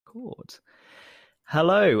Record.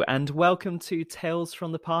 Hello and welcome to Tales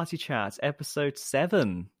from the Party Chat, episode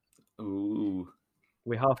 7. Ooh.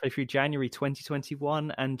 We're halfway through January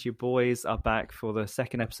 2021 and your boys are back for the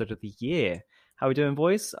second episode of the year. How are we doing,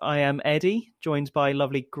 boys? I am Eddie, joined by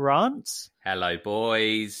lovely Grant. Hello,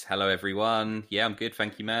 boys. Hello, everyone. Yeah, I'm good,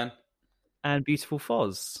 thank you, man. And beautiful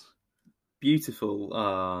Foz.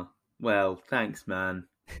 Beautiful. Well, thanks, man.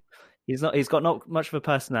 He's got not much of a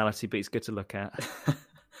personality, but he's good to look at.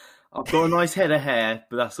 I've got a nice head of hair,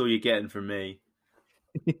 but that's all you're getting from me.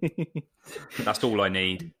 That's all I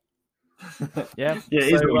need. Yeah,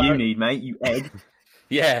 it is all you need, mate. You egg.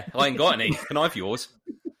 Yeah, I ain't got any. Can I have yours?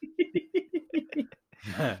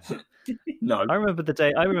 No. I remember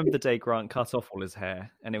the day Grant cut off all his hair,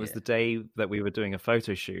 and it was the day that we were doing a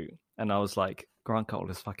photo shoot, and I was like, Grant cut all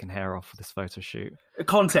his fucking hair off for this photo shoot.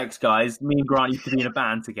 Context, guys. Me and Grant used to be in a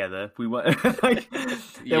band together. We were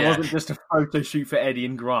there wasn't just a photo shoot for Eddie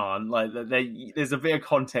and Grant. Like, there's a bit of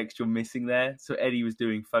context you're missing there. So Eddie was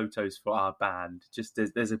doing photos for our band. Just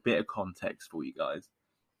there's a bit of context for you guys.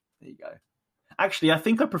 There you go. Actually, I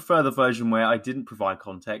think I prefer the version where I didn't provide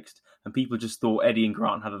context and people just thought Eddie and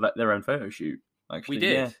Grant had their own photo shoot. Actually, we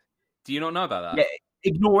did. Yeah. Do you not know about that? Yeah.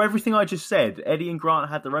 Ignore everything I just said. Eddie and Grant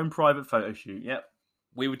had their own private photo shoot. Yep.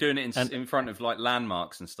 We were doing it in front of like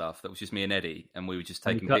landmarks and stuff. That was just me and Eddie, and we were just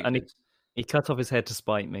taking pictures. And he cut off his head to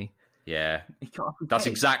spite me. Yeah, that's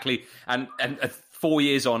exactly. And 4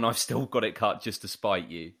 years on, I've still got it cut just to spite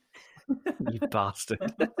you. You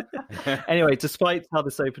bastard. Anyway, despite how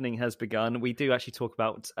this opening has begun, we do actually talk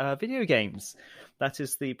about video games. That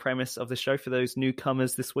is the premise of the show for those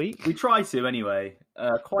newcomers this week. We try to, anyway.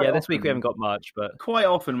 This week we haven't got much, but quite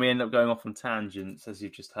often we end up going off on tangents, as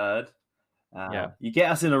you've just heard. You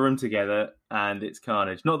get us in a room together, and it's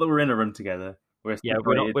carnage. Not that we're in a room together. We're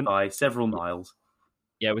separated by several miles.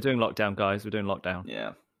 Yeah, we're doing lockdown, guys. We're doing lockdown.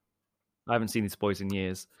 Yeah. I haven't seen these boys in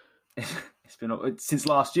years. It's been since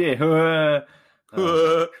last year.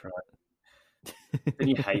 Oh, and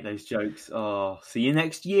you hate those jokes. Oh, see you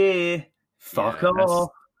next year. Fuck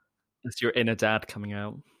off. That's your inner dad coming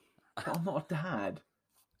out. But I'm not a dad.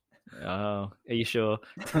 Oh, are you sure?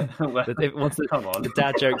 Come on. The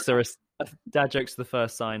dad jokes are the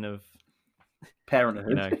first sign of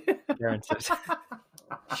parenthood. Parenthood.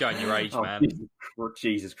 Showing your age, man.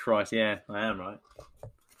 Jesus Christ, yeah, I am, right?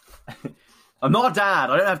 I'm not a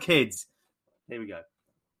dad. I don't have kids. Here we go.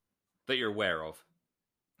 That you're aware of.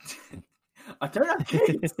 I don't have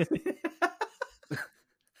kids.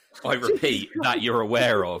 I repeat, that you're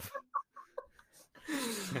aware of.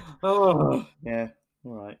 Oh, yeah.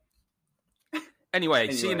 All right.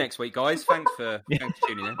 Anyway, see you next week, guys. Thanks for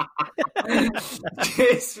tuning in.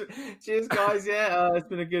 Cheers, guys. Yeah, it's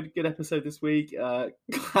been a good episode this week.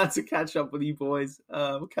 Glad to catch up with you boys.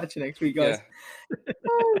 We'll catch you next week, guys. Yeah.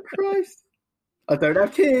 Oh, Christ. I don't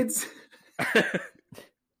have kids.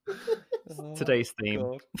 Today's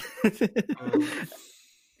theme.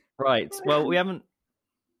 Right. Well, we haven't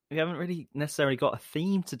really necessarily got a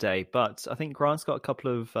theme today, but I think Grant's got a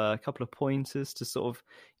couple of pointers to sort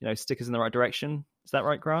of stick us in the right direction. Is that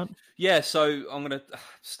right, Grant? Yeah. So I'm going to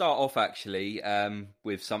start off actually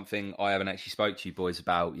with something I haven't actually spoke to you boys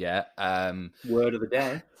about yet. Word of the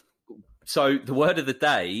day. So the word of the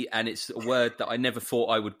day, and it's a word that I never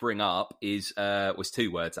thought I would bring up, was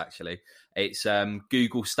 2 words actually. It's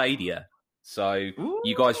Google Stadia. So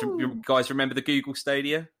you guys remember the Google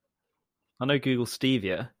Stadia? I know Google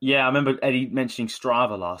Stevia. Yeah, I remember Eddie mentioning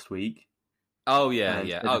Strava last week. Oh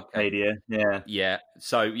yeah. Okay. Stadia. Yeah.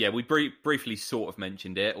 So yeah, we briefly sort of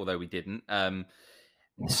mentioned it, although we didn't.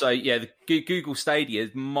 So yeah, the Google Stadia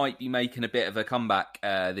might be making a bit of a comeback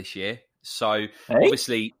this year. So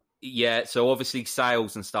obviously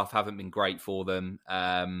sales and stuff haven't been great for them.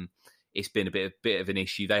 It's been a bit of an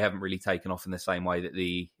issue. They haven't really taken off in the same way that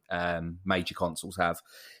the major consoles have.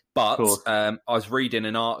 But I was reading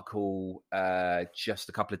an article just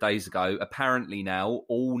a couple of days ago. Apparently now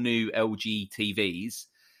all new LG TVs,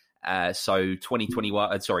 so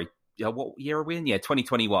 2021, what year are we in? Yeah,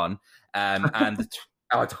 2021. And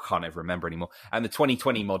I can't ever remember anymore. And the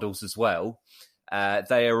 2020 models as well.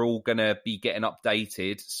 They are all going to be getting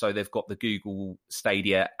updated. So they've got the Google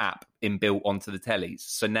Stadia app inbuilt onto the tellies.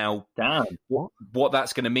 So now what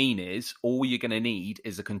that's going to mean is all you're going to need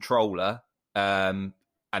is a controller,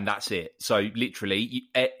 and that's it. So literally,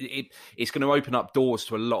 it's going to open up doors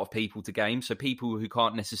to a lot of people to game. So people who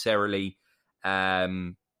can't necessarily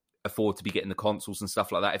afford to be getting the consoles and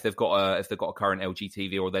stuff like that, if they've got a current LG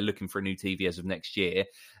TV or they're looking for a new TV as of next year,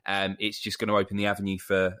 it's just going to open the avenue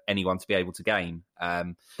for anyone to be able to game.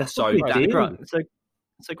 So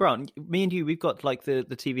So Grant, me and you, we've got like the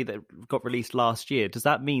TV that got released last year. Does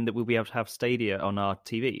that mean that we'll be able to have Stadia on our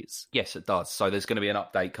TVs? Yes, it does. So there's going to be an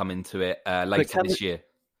update coming to it later this year.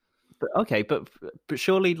 But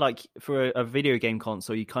surely, like for a video game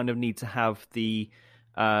console, you kind of need to have the,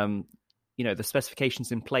 the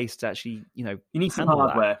specifications in place to actually, you need some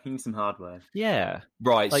hardware. You need some hardware. Yeah,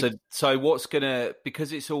 right. Like, so what's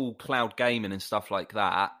because it's all cloud gaming and stuff like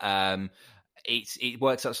that. It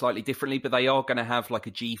works out slightly differently, but they are going to have like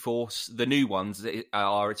a GeForce. The new ones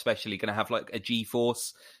are especially going to have like a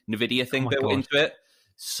GeForce NVIDIA thing built into it.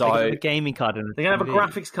 So a gaming card, and they're going to have a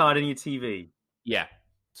graphics card in your TV. Yeah.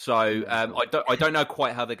 So I don't know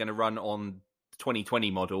quite how they're going to run on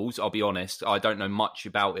 2020 models. I'll be honest, I don't know much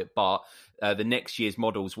about it, but the next year's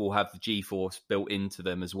models will have the GeForce built into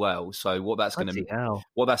them as well. So what that's going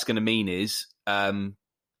to mean is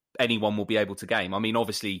anyone will be able to game. I mean,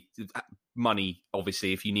 obviously, money.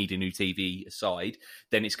 Obviously, if you need a new TV aside,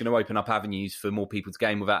 then it's going to open up avenues for more people to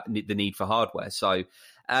game without the need for hardware. So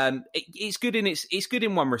it's good it's good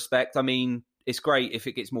in one respect. I mean, it's great if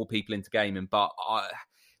it gets more people into gaming, but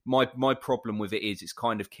my problem with it is it's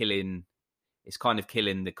kind of killing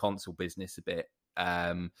the console business a bit.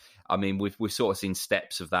 I mean, we've sort of seen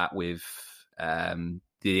steps of that with the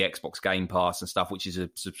Xbox Game Pass and stuff, which is a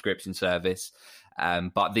subscription service.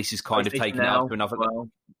 But this is kind of taking it up to another level.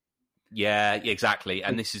 Yeah, exactly.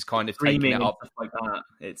 And this is kind of taking it up stuff like that.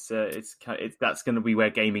 It's that's going to be where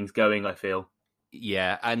gaming's going, I feel.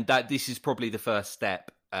 Yeah, and this is probably the first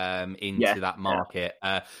step into that market.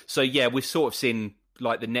 So we've sort of seen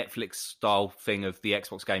like the Netflix style thing of the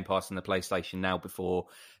Xbox Game Pass and the PlayStation Now before,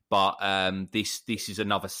 but this is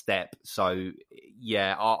another step. So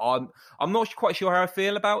I'm not quite sure how I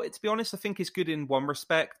feel about it, to be honest. I think it's good in one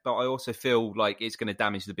respect, but I also feel like it's going to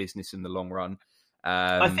damage the business in the long run.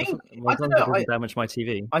 I don't know. Damage my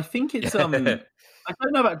TV. I think it's I don't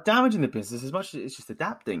know about damaging the business as much as it's just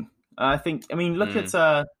adapting. I mean, look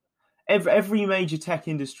at every major tech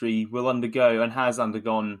industry will undergo and has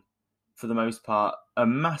undergone, for the most part, a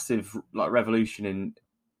massive like revolution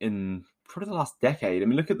in probably the last decade. I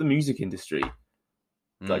mean, look at the music industry.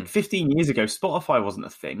 Like 15 years ago, Spotify wasn't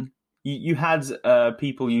a thing. You had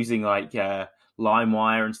people using like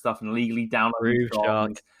LimeWire and stuff and legally downloading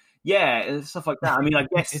songs. Yeah, stuff like that. I mean,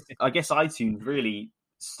 I guess iTunes really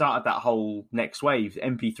started that whole next wave.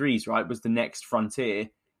 MP3s, right, was the next frontier,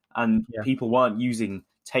 and people weren't using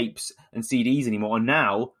tapes and CDs anymore. And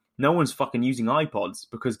now no one's fucking using iPods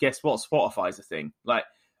because guess what? Spotify's a thing. Like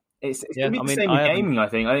it's gonna be the same with gaming. I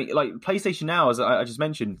think like PlayStation Now, as I just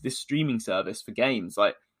mentioned, this streaming service for games,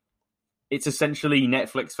 like it's essentially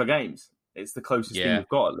Netflix for games. It's the closest thing we've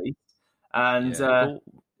got, at least. And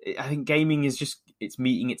I think gaming is it's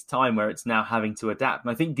meeting its time where it's now having to adapt.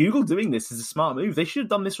 And I think Google doing this is a smart move. They should have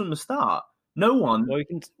done this from the start. No one. Well,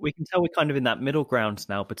 we can tell we're kind of in that middle ground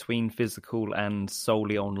now between physical and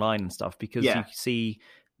solely online and stuff, because you see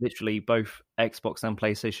literally both Xbox and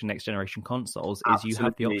PlayStation next generation consoles is you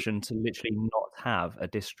have the option to literally not have a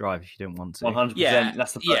disc drive if you don't want to. 100%. Yeah,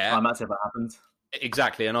 that's the first time that's ever happened.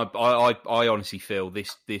 Exactly, and I honestly feel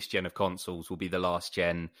this gen of consoles will be the last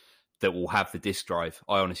gen that will have the disc drive.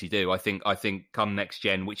 I honestly do. I think come next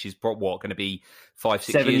gen, which is going to be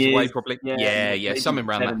 5-6 years away, probably. Yeah, something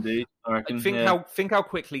around that. I reckon, think how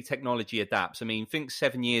quickly technology adapts. I mean, think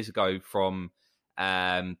 7 years ago from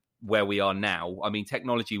where we are now. I mean,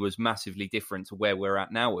 technology was massively different to where we're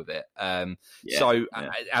at now with it.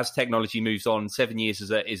 As technology moves on, 7 years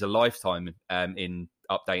is a lifetime in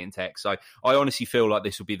updating tech. So I honestly feel like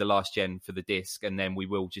this will be the last gen for the disc, and then we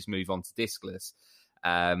will just move on to discless.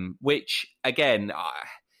 Which again,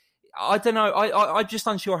 I don't know. I'm just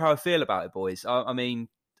unsure how I feel about it, boys. I mean,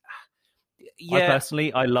 I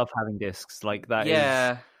personally, I love having discs like that.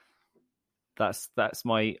 Yeah. That's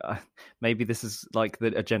my maybe this is like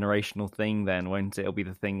a generational thing then, won't it? It'll be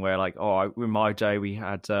the thing where like, in my day we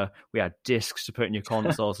had discs to put in your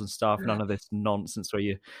consoles and stuff. None of this nonsense where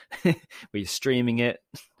you're streaming it.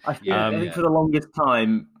 I think for the longest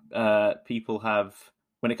time, people have,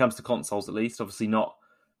 when it comes to consoles at least, obviously not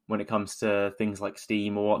when it comes to things like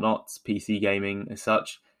Steam or whatnot, PC gaming as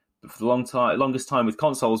such. But for the longest time with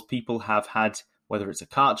consoles, people have had, whether it's a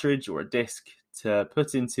cartridge or a disc to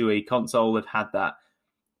put into a console, have had that.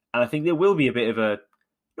 And I think there will be a bit of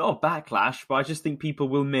not a backlash, but I just think people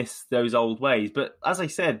will miss those old ways. But as I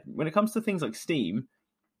said, when it comes to things like Steam,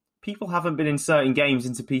 people haven't been inserting games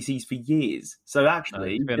into PCs for years. So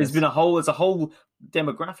actually, there's a whole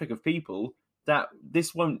demographic of people that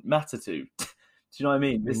this won't matter to. Do you know what I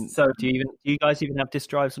mean? Do you guys even have disc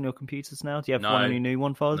drives on your computers now? Do you have one on your new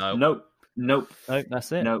one, Foz? Nope. No,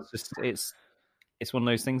 that's it. Nope. It's it's one of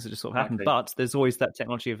those things that just sort of happen. Exactly. But there's always that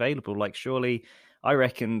technology available. Like, surely, I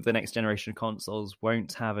reckon the next generation of consoles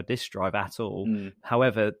won't have a disc drive at all.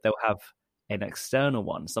 However, they'll have an external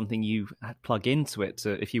one, something you plug into it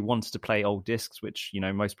to, if you wanted to play old discs, which,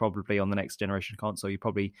 most probably on the next generation console, you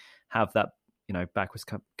probably have that, backwards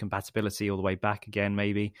compatibility all the way back again,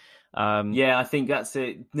 maybe. Yeah, I think that's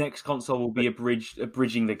it. Next console will be a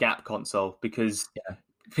bridging the gap console, because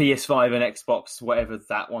PS5 and Xbox, whatever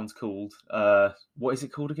that one's called, what is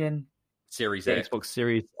it called again? Series X. Xbox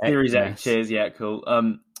Series X. Cheers, yeah, cool.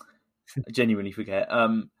 I genuinely forget.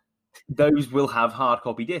 Those will have hard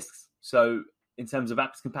copy discs. So in terms of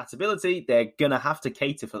backwards compatibility, they're going to have to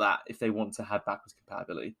cater for that if they want to have backwards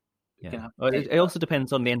compatibility. Yeah. Well, it also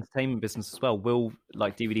depends on the entertainment business as well. Will,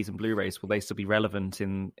 like, DVDs and Blu-rays, will they still be relevant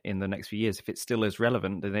in the next few years? If it still is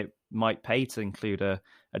relevant, then it might pay to include a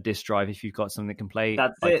disc drive if you've got something that can play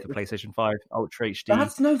the PlayStation 5 Ultra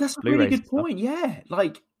HD. That's a really good point. Yeah,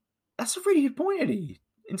 like, that's a really good point, Eddie.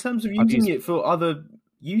 In terms of using it for other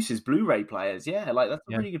uses, Blu-ray players. Yeah, like, that's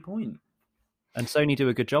a really good point. And Sony do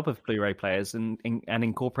a good job of Blu-ray players and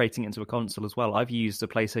incorporating it into a console as well. I've used a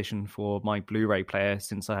PlayStation for my Blu-ray player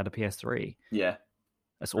since I had a PS3. Yeah.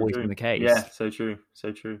 That's always been the case. Yeah, so true.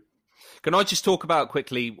 So true. Can I just talk about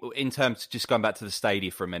quickly, in terms of just going back to the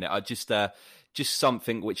Stadia for a minute, I just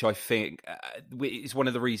something which I think is one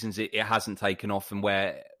of the reasons it hasn't taken off, and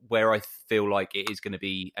where I feel like it is going to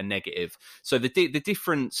be a negative. So the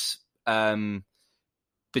difference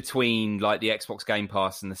between, like, the Xbox Game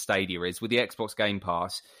Pass and the Stadia is, with the Xbox Game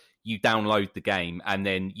Pass, you download the game and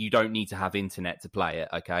then you don't need to have internet to play it,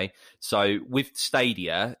 okay? So with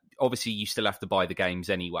Stadia, obviously you still have to buy the games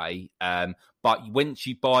anyway, but once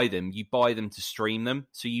you buy them to stream them,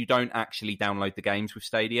 so you don't actually download the games with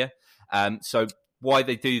Stadia. So why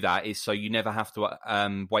they do that is so you never have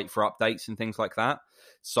to wait for updates and things like that.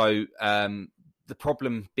 So the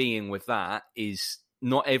problem being with that is,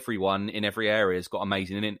 not everyone in every area has got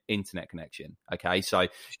amazing internet connection. Okay, so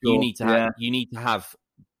you need to have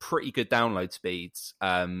pretty good download speeds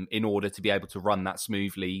in order to be able to run that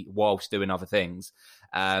smoothly whilst doing other things.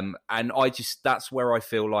 And that's where I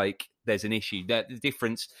feel like there's an issue. The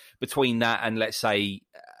difference between that and, let's say,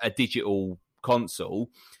 a digital console,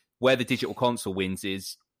 where the digital console wins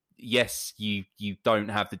is, yes, you don't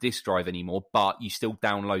have the disc drive anymore, but you still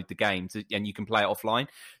download the games and you can play it offline.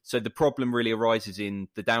 So the problem really arises in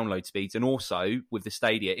the download speeds, and also with the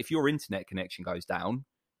Stadia, if your internet connection goes down,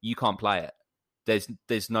 you can't play it.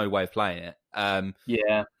 There's no way of playing it.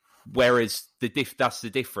 Yeah. Whereas that's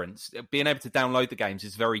the difference. Being able to download the games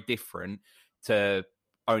is very different to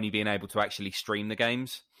only being able to actually stream the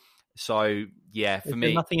games. So, yeah, for me,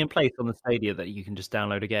 there's nothing in place on the Stadia that you can just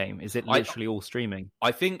download a game. Is it literally all streaming?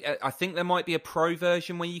 I think there might be a pro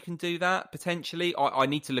version where you can do that, potentially. I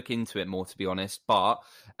need to look into it more, to be honest, but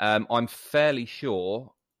I'm fairly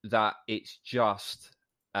sure that it's just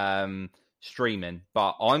streaming.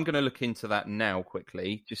 But I'm going to look into that now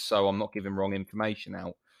quickly, just so I'm not giving wrong information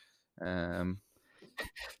out. We're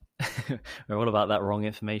all about that wrong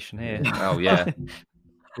information here. Oh, yeah.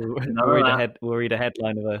 We'll read a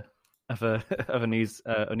headline of a news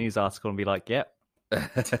article and be like, "Yep."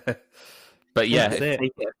 But yeah, take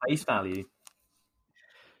it at face value.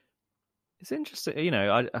 It's interesting,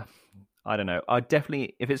 I don't know. I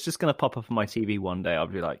definitely, if it's just going to pop up on my TV one day, I'll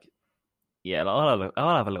be like, yeah, I'll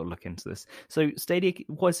have a little look into this. So Stadia,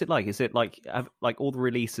 what is it like? Is it like all the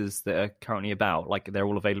releases that are currently about, like, they're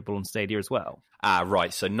all available on Stadia as well?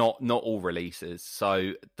 Right. So not all releases.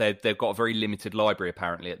 So they've got a very limited library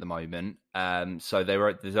apparently at the moment. So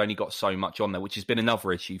there's only got so much on there, which has been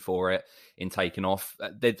another issue for it in taking off.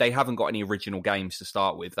 They haven't got any original games to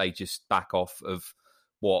start with. They just back off of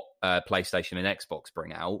what PlayStation and Xbox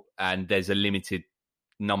bring out, and there's a limited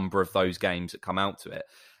number of those games that come out to it.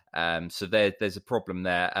 So there's a problem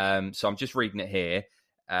there. So I'm just reading it here.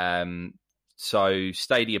 So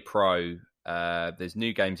Stadia Pro, there's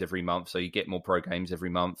new games every month, so you get more pro games every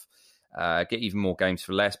month. Get even more games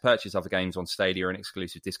for less. Purchase other games on Stadia and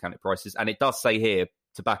exclusive discounted prices. And it does say here,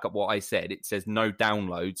 to back up what I said, it says no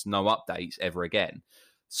downloads, no updates ever again.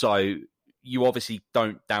 So you obviously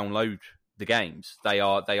don't download the games. They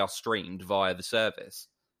are streamed via the service,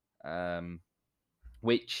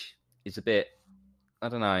 which is a bit, I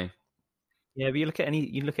don't know. Yeah, but you look at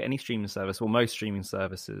any streaming service, or most streaming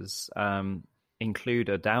services include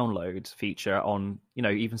a download feature on,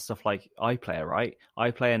 even stuff like iPlayer, right?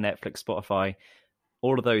 iPlayer, Netflix, Spotify,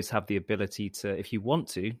 all of those have the ability to, if you want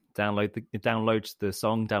to, download the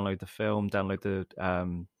song, download the film, download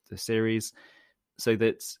the series, so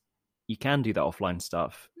that you can do that offline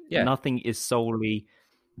stuff. Yeah. Nothing is solely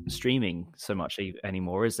streaming so much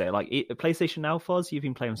anymore, is there? Like PlayStation Now, Foz, you've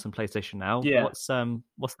been playing some PlayStation Now. Yeah. What's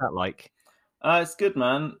that like? It's good,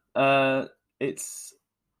 man. It's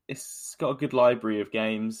got a good library of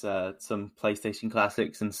games, some PlayStation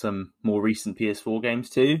classics and some more recent PS4 games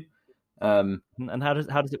too. And how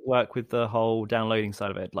does it work with the whole downloading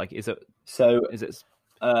side of it? Like, is it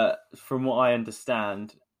from what I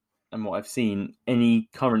understand and what I've seen, any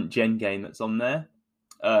current gen game that's on there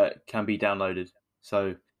can be downloaded.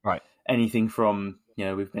 So right, anything from,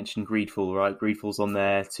 we've mentioned Greedfall, right? Greedfall's on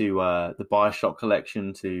there, to the BioShock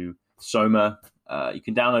collection, to Soma. You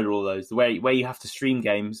can download all those. The way you have to stream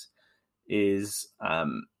games is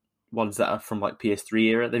ones that are from like PS3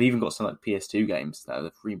 era. They've even got some like PS2 games that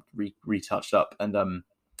have retouched up, and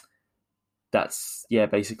that's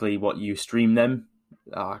basically what you stream them.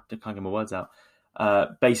 I can't get my words out.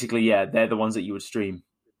 Basically, they're the ones that you would stream.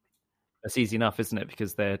 That's easy enough, isn't it?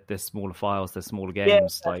 Because they're smaller files, they're smaller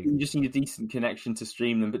games. Yeah, you just need a decent connection to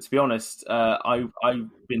stream them. But to be honest, I've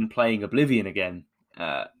been playing Oblivion again,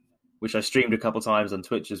 which I streamed a couple times on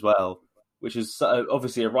Twitch as well, which is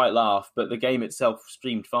obviously a right laugh. But the game itself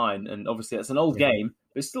streamed fine, and obviously that's an old game,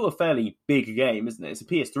 but it's still a fairly big game, isn't it? It's a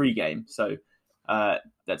PS3 game, so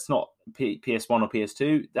that's not PS1 or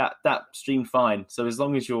PS2. That streamed fine. So as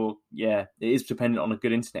long as it is dependent on a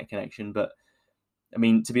good internet connection, but I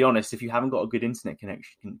mean, to be honest, if you haven't got a good internet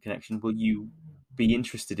connection, will you be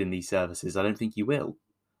interested in these services? I don't think you will.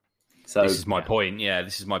 So this is my point. Yeah,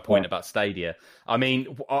 this is my point about Stadia. I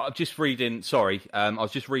mean, I'm just reading. Sorry, I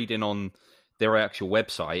was just reading on their actual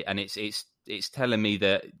website, and it's telling me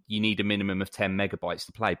that you need a minimum of 10 megabytes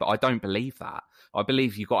to play, but I don't believe that. I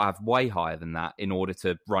believe you've got to have way higher than that in order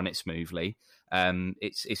to run it smoothly.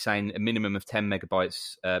 It's saying a minimum of 10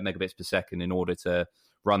 megabits per second in order to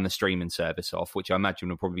run the streaming service off, which I imagine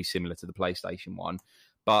will probably be similar to the PlayStation one.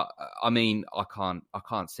 But I mean, I can't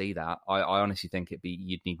see that. I honestly think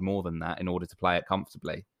you'd need more than that in order to play it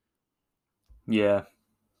comfortably. Yeah.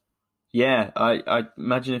 I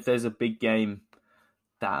imagine if there's a big game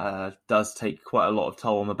that does take quite a lot of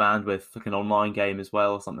toll on the bandwidth, like an online game as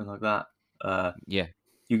well, or something like that.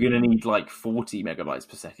 You're going to need like 40 megabytes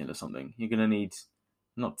per second or something. You're going to need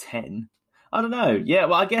not 10. I don't know. Yeah,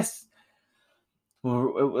 well, I guess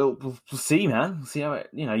we'll see, man. We'll see how it.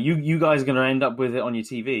 You guys are going to end up with it on your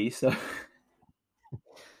TV, so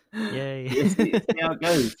yay. see how it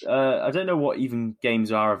goes. I don't know what even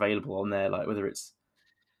games are available on there, like whether it's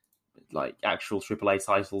like actual AAA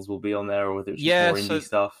titles will be on there, or whether it's just more indie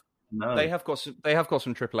stuff. No, they have got some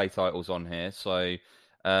AAA titles on here. So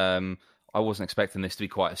I wasn't expecting this to be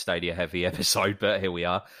quite a Stadia heavy episode, but here we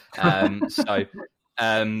are.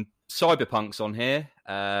 Cyberpunk's on here.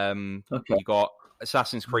 Okay. You got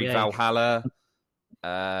Assassin's Creed Valhalla.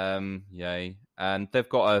 Yay. And they've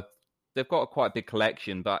got a quite big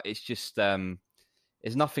collection, but it's just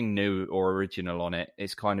there's nothing new or original on it.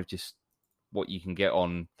 It's kind of just what you can get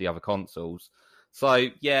on the other consoles. So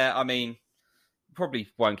yeah, I mean, probably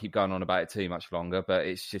won't keep going on about it too much longer, but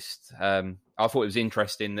it's just I thought it was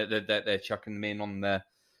interesting that they're chucking them in on the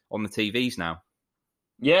TVs now.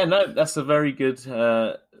 Yeah, no, that's a very good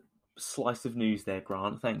slice of news there,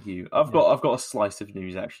 Grant. Thank you. I've got a slice of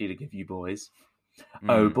news actually to give you boys.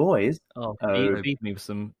 Oh boys. Feed me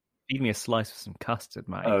a slice of some custard,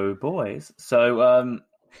 mate. Oh boys. So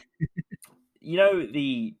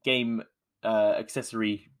the game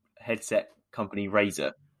accessory headset company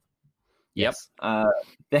Razer. Yes.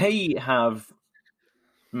 They have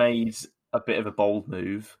made a bit of a bold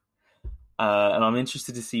move, and I'm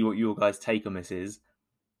interested to see what your guys' take on this is.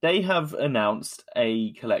 They have announced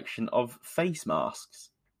a collection of face masks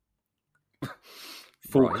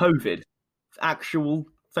for COVID. Actual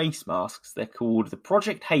face masks. They're called the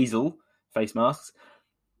Project Hazel face masks.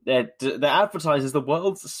 They're advertised as the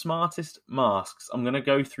world's smartest masks. I'm going to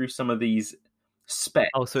go through some of these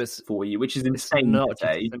specs for you, which is insane.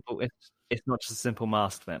 It's not just a simple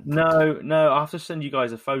mask then. No, I have to send you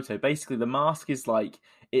guys a photo. Basically, the mask is like,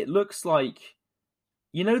 it looks like,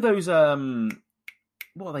 those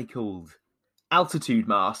what are they called? Altitude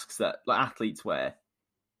masks that like athletes wear.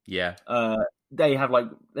 Yeah. They have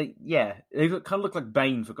they kind of look like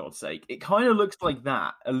Bane, for God's sake. It kind of looks like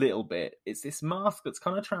that a little bit. It's this mask that's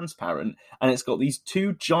kind of transparent, and it's got these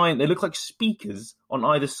two giant, they look like speakers on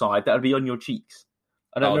either side that would be on your cheeks.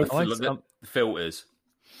 I don't know if the filters.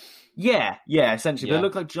 Yeah, essentially. They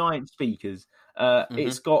look like giant speakers.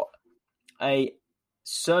 It's got a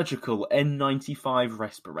surgical N95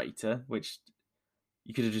 respirator, which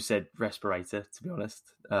you could have just said respirator, to be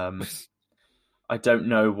honest. I don't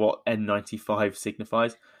know what N95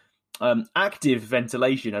 signifies. Active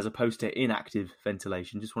ventilation as opposed to inactive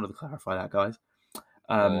ventilation. Just wanted to clarify that, guys.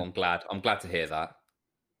 I'm glad to hear that.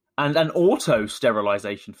 And an auto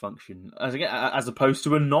sterilization function, as opposed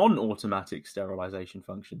to a non-automatic sterilization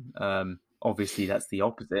function. Obviously, that's the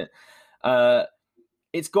opposite.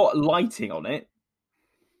 It's got lighting on it,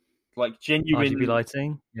 like genuine RGB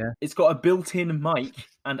lighting. Yeah, it's got a built-in mic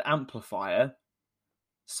and amplifier,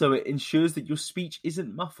 so it ensures that your speech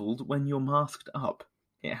isn't muffled when you're masked up.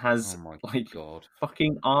 It has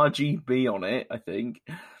fucking RGB on it, I think.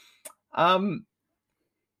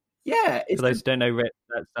 Yeah. For those who don't know,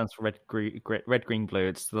 that stands for red, green, blue.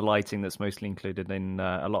 It's the lighting that's mostly included in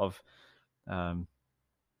a lot of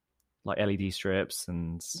like LED strips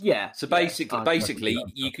and So basically,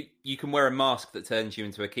 you can wear a mask that turns you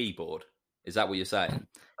into a keyboard. Is that what you're saying?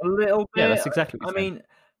 A little bit. Yeah, that's exactly what I mean,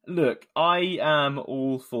 look, I am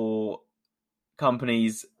all for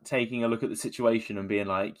companies taking a look at the situation and being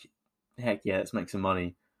like, heck yeah, let's make some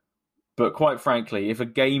money. But quite frankly, if a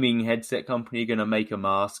gaming headset company are going to make a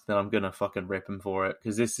mask, then I'm going to fucking rip them for it,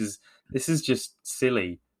 because this is just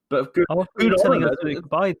silly. But good telling us to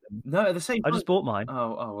buy them. No, at the same time, I just bought mine.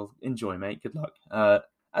 Oh, well, enjoy, mate. Good luck.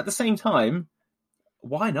 At the same time,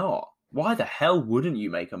 why not? Why the hell wouldn't you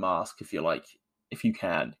make a mask if you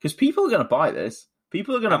can? Because people are going to buy this.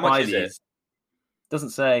 People are going to buy these. Doesn't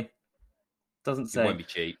say. It won't be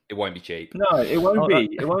cheap. It won't be cheap. No, it won't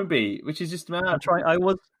be. It won't be. Which is just mad. I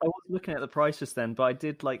was looking at the price just then, but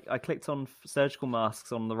I clicked on surgical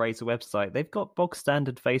masks on the Razer website. They've got bog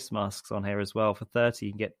standard face masks on here as well for $30.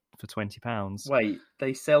 You can get for £20. Wait,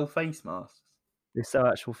 they sell face masks? They sell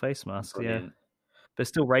actual face masks, Brilliant. yeah. But it's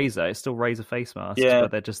still Razer. It's still Razer face masks, yeah.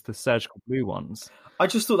 But they're just the surgical blue ones. I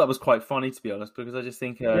just thought that was quite funny, to be honest, because I just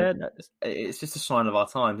think it's just a sign of our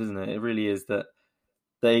times, isn't it? It really is that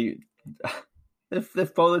they've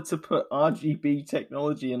bothered to put RGB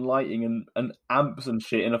technology and lighting and amps and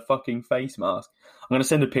shit in a fucking face mask. I'm going to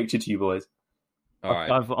send a picture to you boys. All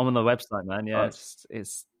right. I'm on the website, man. Yeah,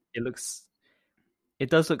 it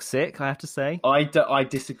does look sick, I have to say. I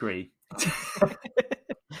disagree.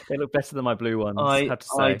 They look better than my blue ones, I have to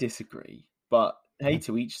say. I disagree. But hey,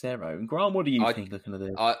 to each their own. Grant, what do you think looking at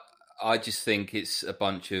this? I just think it's a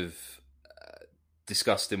bunch of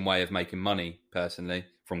disgusting way of making money, personally,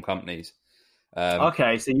 from companies.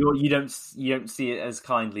 Okay, so you don't see it as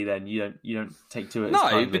kindly then. You don't take to it as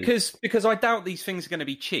kindly. because I doubt these things are going to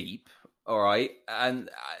be cheap. All right, and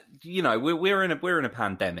we're in a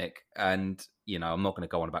pandemic, and I'm not going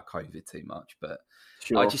to go on about COVID too much, but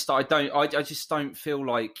sure. I just don't feel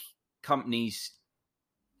like companies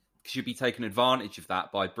should be taking advantage of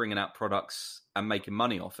that by bringing out products and making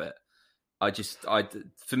money off it.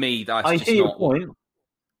 For me, that's I just hear not your point.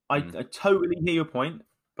 I totally hear your point.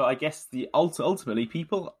 But I guess ultimately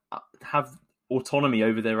people have autonomy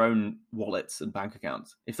over their own wallets and bank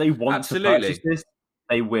accounts. If they want to purchase this,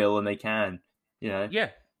 they will and they can. Yeah.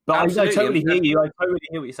 But I totally hear you. I totally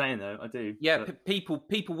hear what you're saying, though. I do. Yeah, but people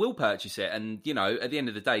will purchase it, and at the end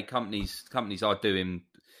of the day, companies are doing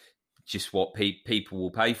just what people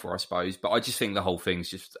will pay for, I suppose. But I just think the whole thing's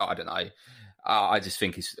just, I don't know. I just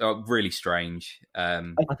think it's really strange.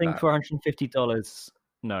 I think for $150,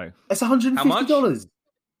 no, it's $150. How much?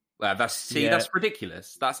 Well, that's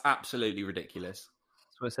ridiculous. That's absolutely ridiculous.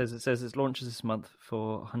 So it says it launches this month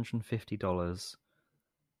for $150.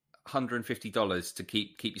 $150 to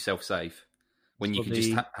keep yourself safe when you can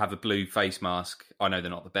just have a blue face mask. I know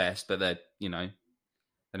they're not the best, but they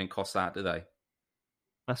didn't cost that, do they?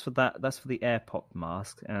 That's for that. That's for the AirPop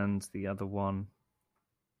mask, and the other one,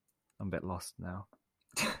 I'm a bit lost now.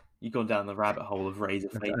 You've gone down the rabbit hole of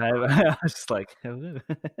Razer face. I was just like,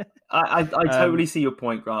 I totally see your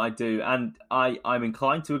point, Grant. I do, and I'm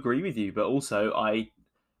inclined to agree with you. But also,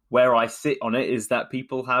 where I sit on it is that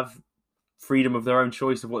people have freedom of their own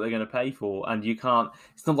choice of what they're going to pay for, and you can't.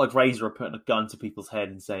 It's not like Razer are putting a gun to people's head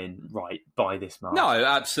and saying, "Right, buy this mask." No,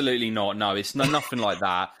 absolutely not. No, it's nothing like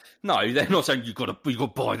that. No, they're not saying you got to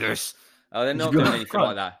buy this. They're not doing anything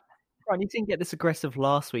like that. You didn't get this aggressive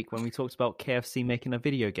last week when we talked about KFC making a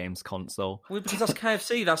video games console. Well, because that's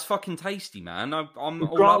KFC. That's fucking tasty, man. I'm all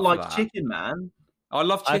Grant up likes for that. chicken, man. I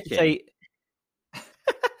love chicken.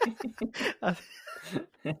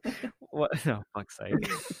 What? No, fuck's sake.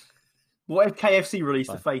 What if KFC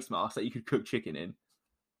released a face mask that you could cook chicken in?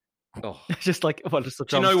 Oh, just like just a drumstick.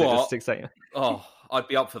 Do you know what? Oh, I'd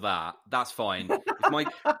be up for that. That's fine.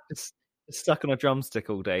 It's stuck on a drumstick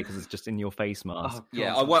all day because it's just in your face mask. Oh,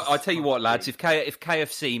 yeah, I tell you what, lads. If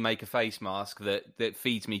KFC make a face mask that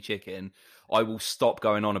feeds me chicken, I will stop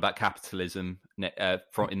going on about capitalism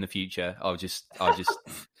in the future. I'll just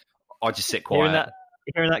sit quiet.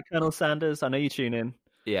 Hearing that, Colonel Sanders? I know you tune in.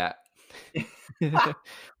 Yeah.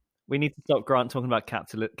 We need to stop Grant talking about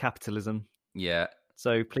capitalism. Yeah.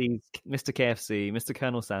 So please, Mr. KFC, Mr.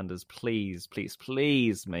 Colonel Sanders, please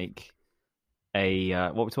make a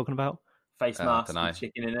what are we talking about? Face mask with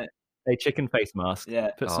chicken in it. A chicken face mask. Yeah.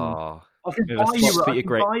 Put some. I can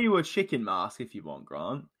buy you a chicken mask if you want,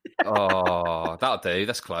 Grant. Oh, that'll do.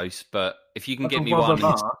 That's close. But if you can get me one,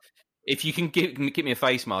 if you can get me a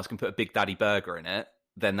face mask and put a Big Daddy burger in it,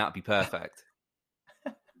 then that'd be perfect.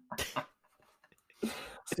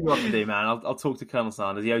 See what I can do, man. I'll talk to Colonel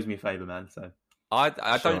Sanders. He owes me a favour, man. So I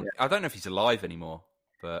don't know if he's alive anymore,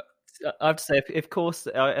 but I have to say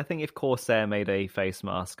I think if Corsair made a face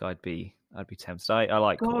mask, I'd be tempted. I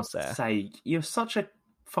like God's Corsair. Sake, you're such a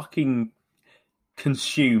fucking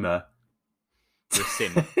consumer. You're a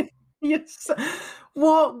sim. Yes.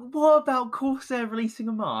 What about Corsair releasing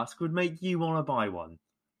a mask would make you want to buy one?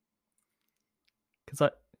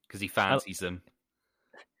 Because he fancies them.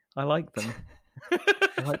 I like them.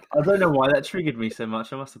 I don't know why that triggered me so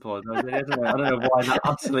much. I must apologise. I don't know why that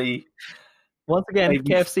utterly. Once again,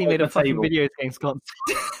 KFC made a fucking video games console.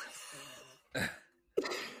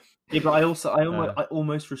 Yeah, but I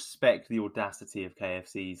almost respect the audacity of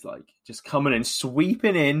KFC's just coming and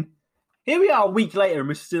sweeping in. Here we are a week later and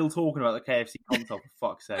we're still talking about the KFC console, for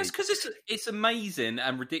fuck's sake. That's because it's amazing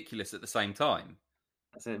and ridiculous at the same time.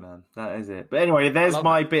 That's it, man. That is it. But anyway, there's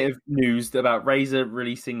my bit of news about Razer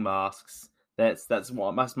releasing masks. That's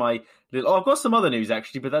my little. Oh, I've got some other news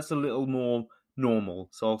actually, but that's a little more normal.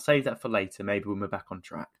 So I'll save that for later, maybe when we're back on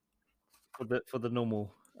track. For the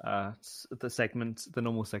normal the normal segment, the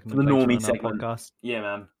normie segment podcast. Yeah,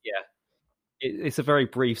 man. Yeah, it's a very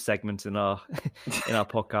brief segment in our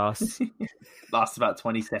podcast. Lasts about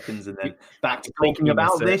 20 seconds, and then back to talking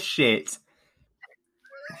about this shit.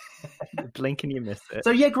 Blink and you miss it.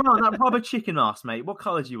 So yeah, Grant, that rubber chicken mask, mate. What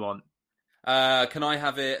colour do you want? Can I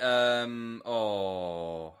have it?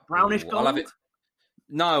 Brownish gold. I'll have it.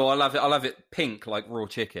 No, I'll have it pink, like raw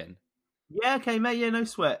chicken. Yeah, okay, mate. Yeah, no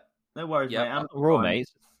sweat. No worries, mate. Raw, mate.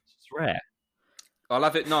 It's rare. I'll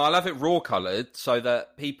have it raw coloured so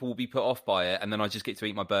that people will be put off by it, and then I just get to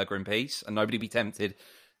eat my burger in peace, and nobody be tempted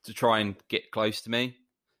to try and get close to me.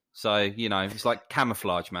 So it's like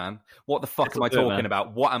camouflage, man. What the fuck am I talking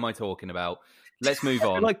about? What am I talking about? Let's move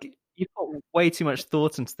on. You've put way too much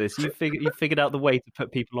thought into this. You figured out the way to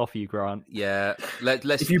put people off you, Grant. Yeah.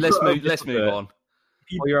 Let's move on.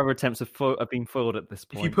 All your other attempts have been foiled at this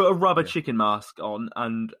point. If you put a rubber chicken mask on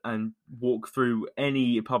and walk through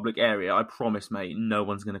any public area, I promise, mate, no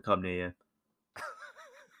one's going to come near you.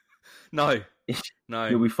 No,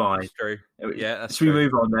 you'll be fine. That's true. Yeah, that's true. Should we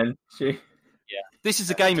move on then? Yeah. This is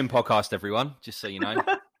a gaming podcast, everyone. Just so you know.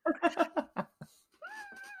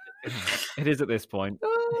 It is at this point.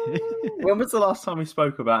 When was the last time we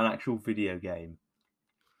spoke about an actual video game?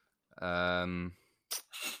 I've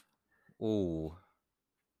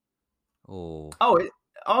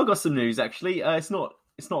got some news actually. It's not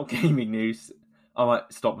gaming news. I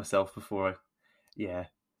might stop myself before I. Yeah.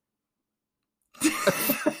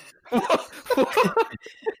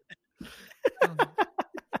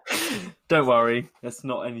 Don't worry, that's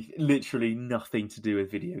not literally nothing to do with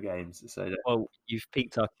video games. So, well, you've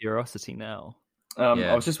piqued our curiosity now.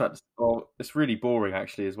 I was just about to. Well, it's really boring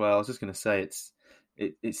actually as well. I was just going to say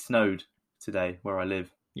it snowed today where I live.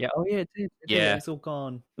 Yeah. Oh yeah, it did. It's all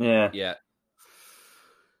gone. Yeah. Yeah.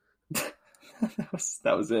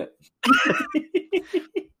 that was it.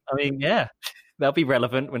 I mean, yeah, that'll be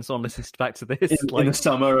relevant when someone listens back to this in the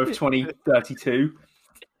summer of 2032.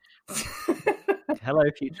 Hello,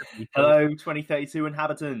 future people. Hello, 2032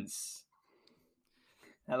 inhabitants.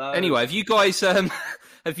 Hello. Anyway, have you guys downloaded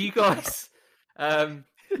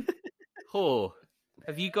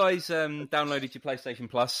your PlayStation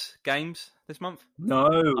Plus games this month?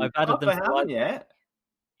 No, I've added them. I haven't yet.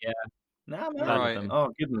 Yeah. No, man. Right.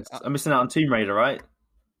 Oh goodness, I'm missing out on Tomb Raider, right?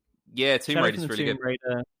 Yeah, Tomb Raider's really good. Tomb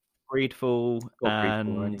Raider, Greedfall,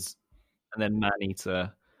 and then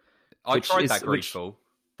Maneater. I tried that Greedfall.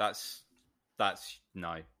 That's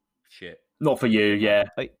no shit. Not for you, yeah.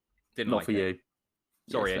 Didn't not like for it. You.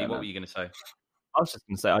 Sorry, Eddie. What were you going to say? I was just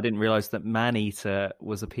going to say I didn't realize that Maneater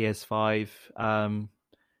was a PS5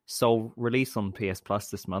 sole release on PS Plus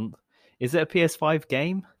this month. Is it a PS5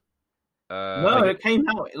 game? No, it came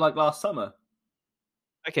out last summer.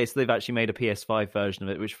 Okay, so they've actually made a PS5 version of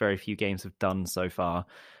it, which very few games have done so far.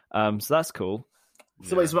 So that's cool.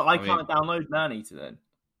 So wait, I can't download Maneater then?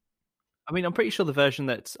 I mean, I'm pretty sure the version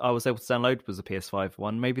that I was able to download was a PS5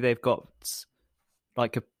 one. Maybe they've got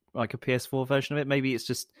like a PS4 version of it. Maybe it's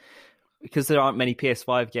just because there aren't many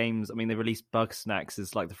PS5 games. I mean, they released Bugsnax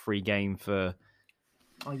as like the free game for.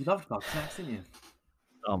 Oh, you loved Bugsnax, didn't you?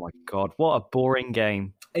 Oh my god, what a boring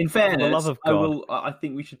game! In fairness, For the love of God. I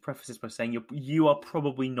think we should preface this by saying you are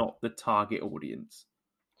probably not the target audience.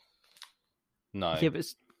 No. Yeah,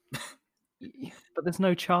 but there's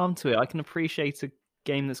no charm to it. I can appreciate a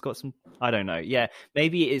game that's got some. I don't know. Yeah,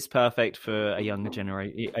 maybe it's perfect for a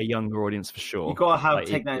younger audience for sure. You've got to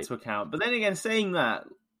take that into account. But then again, saying that,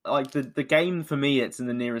 like the game for me, it's in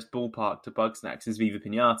the nearest ballpark to Bugsnax is Viva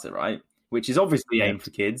Pinata, right? Which is obviously aimed for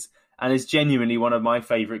kids and is genuinely one of my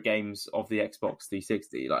favorite games of the Xbox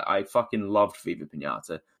 360. Like I fucking loved Viva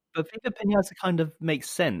Pinata. But Viva Pinata kind of makes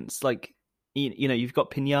sense. Like you know, you've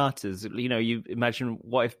got pinatas. You know, you imagine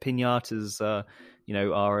what if pinatas, are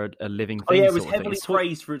a living thing. Oh yeah, it was heavily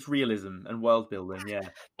praised for its realism and world building. Yeah.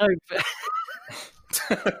 No,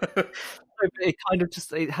 but it kind of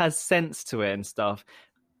just it has sense to it and stuff.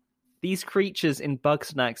 These creatures in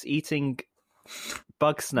Bugsnax eating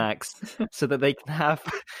bug snacks so that they can have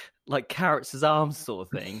like carrots as arms, sort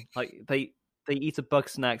of thing. Like they eat a bug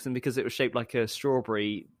snacks, and because it was shaped like a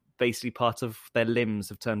strawberry, basically part of their limbs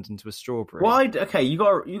have turned into a strawberry. Why? Okay, you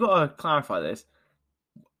got to clarify this.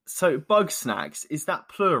 So Bugsnax, is that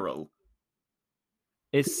plural?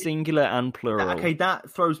 It's singular and plural. Okay, that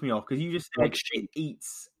throws me off because you just said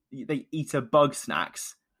they eat a bug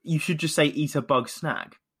snacks. You should just say eat a bug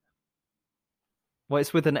snack. Well,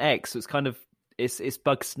 it's with an X, so it's kind of it's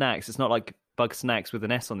bug snacks. It's not like bug snacks with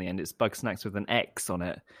an S on the end. It's bug snacks with an X on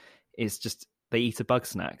it. It's just they eat a bug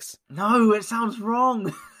snacks. No, it sounds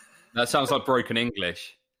wrong. That sounds like broken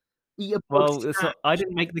English. Eat a bug snack. I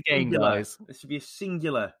didn't make the game, guys. It should be a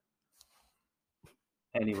singular.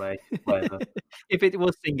 Anyway, whatever. If it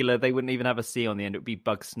was singular, they wouldn't even have a C on the end. It would be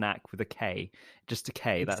bug snack with a K, just a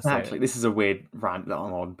K. That's exactly. it. This is a weird rant that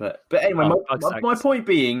I'm on, but anyway, my point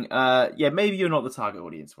being, maybe you're not the target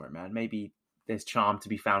audience for it, man. Maybe there's charm to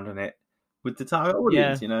be found in it with the target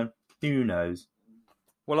audience. You know, who knows?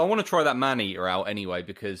 Well, I want to try that man-eater out anyway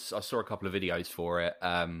because I saw a couple of videos for it,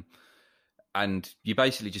 and you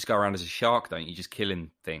basically just go around as a shark, don't you? Just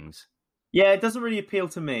killing things. Yeah, it doesn't really appeal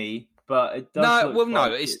to me. But it does I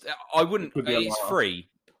wouldn't. It's free.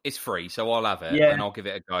 It's free, so I'll have it and I'll give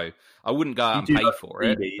it a go. I wouldn't go out and pay for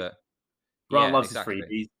it. But Grant loves his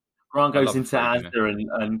freebies. Grant goes into Asda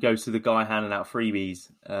and goes to the guy handing out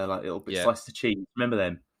freebies, like little bit sliced of cheese. Remember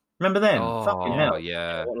them? Oh, fucking hell!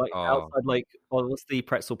 Yeah. Outside, what's the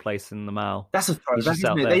pretzel place in the mall? That's a throwback,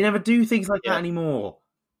 isn't it? They never do things like that anymore.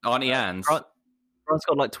 Auntie Anne's. Grant's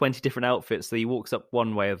got like 20 different outfits, so he walks up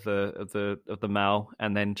one way of the mall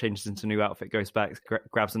and then changes into a new outfit, goes back,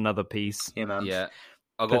 grabs another piece. Yeah, man. Yeah,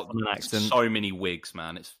 I got so many wigs,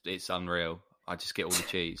 man. It's unreal. I just get all the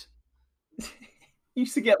cheese. You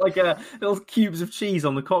used to get like little cubes of cheese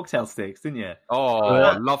on the cocktail sticks, didn't you? Oh,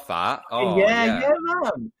 I love that. Oh, yeah,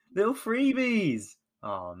 man. Little freebies.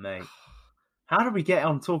 Oh, mate. How did we get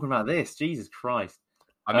on talking about this? Jesus Christ.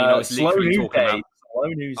 I mean, I was literally talking about Slow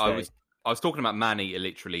news day. I was talking about man-eater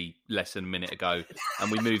literally less than a minute ago,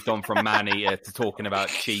 and we moved on from man-eater to talking about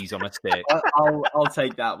cheese on a stick. I'll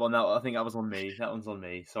take that one. I think that was on me. That one's on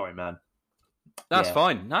me. Sorry, man. That's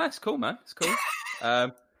fine. No, it's cool, man. It's cool.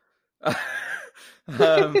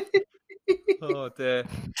 Oh dear.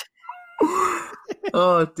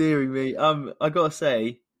 Oh dearie me. I gotta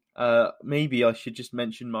say, maybe I should just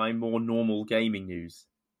mention my more normal gaming news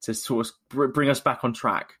to sort of bring us back on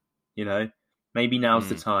track. You know, maybe now's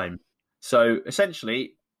the time. So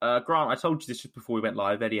essentially, Grant, I told you this just before we went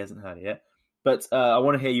live. Eddie hasn't heard it yet, but I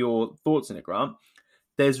want to hear your thoughts on it, Grant.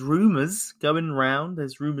 There's rumours going around.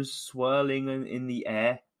 There's rumours swirling in the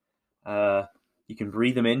air. You can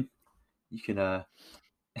breathe them in. You can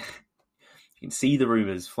you can see the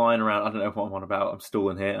rumours flying around. I don't know what I'm on about. I'm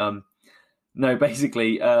stalling here. No,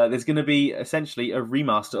 basically, there's going to be essentially a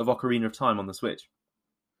remaster of Ocarina of Time on the Switch,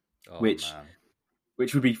 which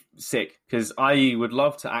would be sick, because I would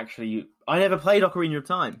love to actually... I never played Ocarina of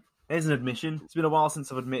Time. There's an admission. It's been a while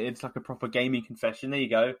since I've admitted like a proper gaming confession. There you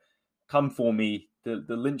go. Come for me. The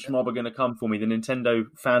lynch mob are going to come for me. The Nintendo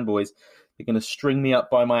fanboys are going to string me up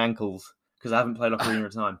by my ankles because I haven't played Ocarina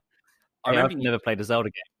of Time. I've never played a Zelda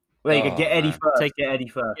game. Well, there you go. Get Eddie first. Get Eddie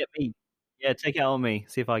first. Get me. Yeah, take it out on me.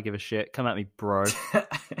 See if I give a shit. Come at me, bro.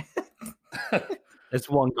 There's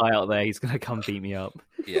one guy out there. He's going to come beat me up.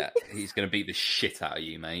 Yeah, he's going to beat the shit out of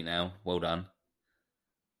you, mate, now. Well done.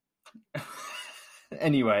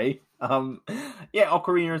 Anyway,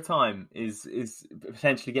 Ocarina of Time is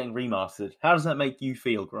potentially getting remastered. How does that make you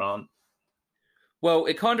feel, Grant? Well,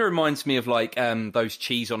 it kind of reminds me of like those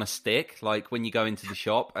cheese on a stick, like when you go into the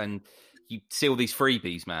shop and you see all these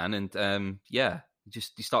freebies, man, and you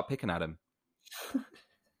start picking at them.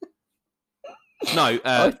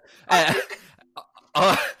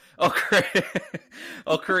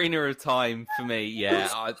 Ocarina of Time for me, yeah.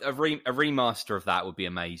 A remaster of that would be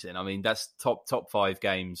amazing. I mean, that's top 5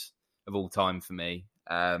 games of all time for me.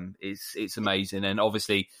 It's amazing, and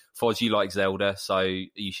obviously, Foz, you like Zelda, so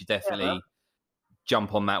you should definitely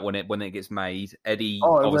jump on that when it gets made. Eddie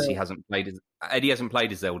obviously hasn't played a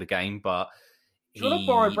Zelda game, but do you want to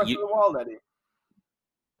borrow Breath of the Wild,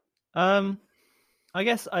 Eddie? I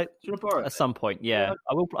guess at some point, yeah.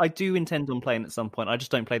 I will. I do intend on playing at some point. I just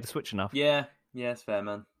don't play the Switch enough. Yeah, it's fair,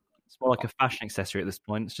 man. It's more like a fashion accessory at this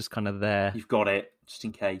point. It's just kind of there. You've got it, just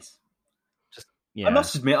in case. Yeah. I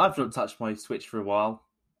must admit, I've not touched my Switch for a while.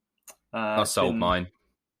 I sold mine.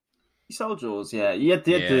 You sold yours, yeah. You had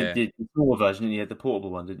the smaller version, and you had the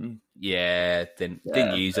portable one, didn't you? Yeah, didn't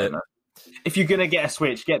use it. Man. If you're gonna get a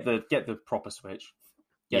Switch, get the proper Switch.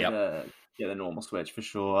 Get the normal Switch for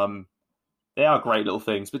sure. They are great little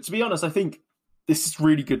things, but to be honest, I think this is a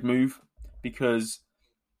really good move because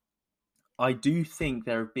I do think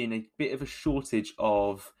there have been a bit of a shortage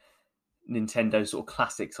of Nintendo sort of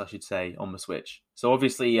classics, I should say, on the Switch. So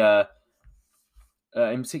obviously, in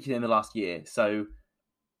particular in the last year, so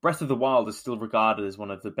Breath of the Wild is still regarded as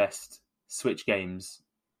one of the best Switch games,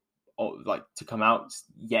 to come out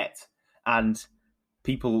yet, and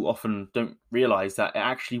people often don't realize that it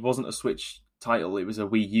actually wasn't a Switch title; it was a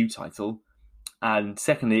Wii U title. And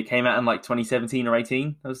secondly, it came out in 2017 or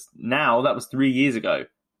 18. That was 3 years ago.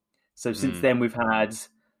 So since then, we've had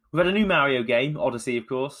a new Mario game, Odyssey, of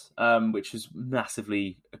course, which was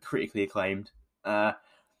massively critically acclaimed.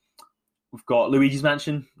 We've got Luigi's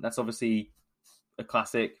Mansion. That's obviously a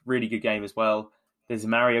classic, really good game as well. There's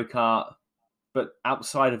Mario Kart, but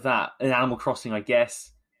outside of that, and Animal Crossing, I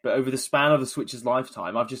guess. But over the span of the Switch's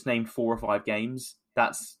lifetime, I've just named 4 or 5 games.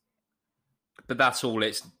 But that's all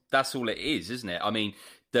it is, isn't it? I mean,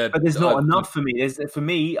 but there's not enough for me. For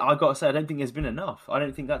me, I got to say, I don't think there's been enough. I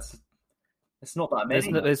don't think it's not that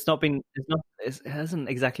many. It hasn't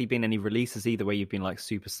exactly been any releases either where you've been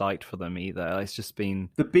super psyched for them either. It's just been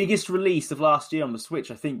the biggest release of last year on the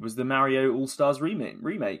Switch. I think was the Mario All Stars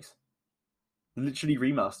remakes, literally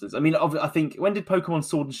remasters. I mean, I think when did Pokemon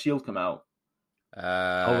Sword and Shield come out?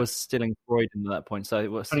 I was still in Croydon at that point, so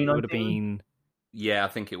it would have been. Yeah, I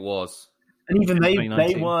think it was. And even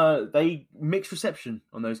they mixed reception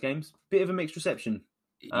on those games. Bit of a mixed reception.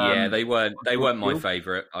 Yeah, they weren't my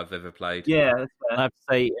favourite I've ever played. Yeah, that's fair. I have to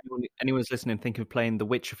say, anyone who's listening, think of playing The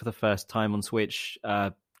Witcher for the first time on Switch.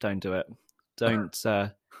 Don't do it. Don't.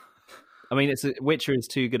 I mean, Witcher is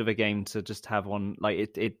too good of a game to just have one.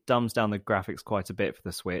 It dumbs down the graphics quite a bit for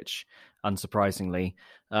the Switch, unsurprisingly.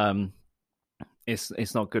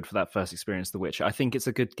 It's not good for that first experience, The Witcher. I think it's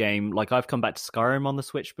a good game. I've come back to Skyrim on the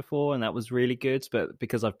Switch before, and that was really good. But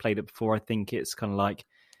because I've played it before, I think it's kind of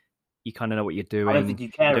you kind of know what you're doing. I don't think you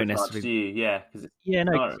care as much, do you? Yeah. I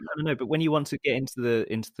don't know. But when you want to get into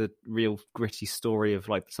the real gritty story of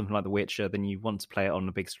something like The Witcher, then you want to play it on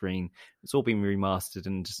the big screen. It's all been remastered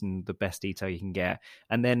and just in the best detail you can get.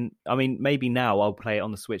 And then, I mean, maybe now I'll play it on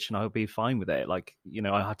the Switch and I'll be fine with it. I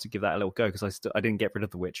had to give that a little go because I didn't get rid of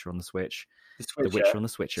The Witcher on the Switch. The Witcher on the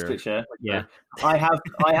Switcher. Yeah. I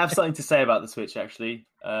have something to say about the Switch actually.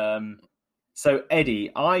 So Eddie,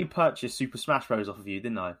 I purchased Super Smash Bros. Off of you,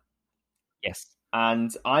 didn't I? Yes.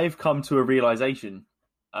 And I've come to a realization.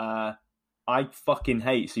 I fucking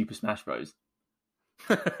hate Super Smash Bros.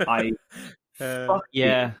 I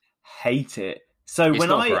hate it. So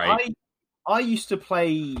when I used to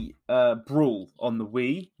play Brawl on the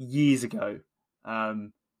Wii years ago.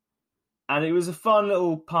 And it was a fun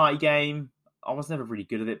little party game. I was never really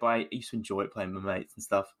good at it, but I used to enjoy it playing with my mates and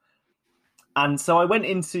stuff. And so I went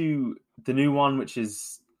into the new one, which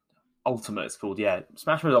is Ultimate, it's called,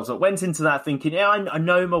 Smash Bros. Ultimate. Went into that thinking, I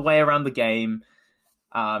know my way around the game.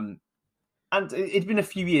 And it'd been a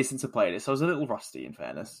few years since I played it, so I was a little rusty, in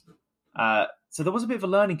fairness. So there was a bit of a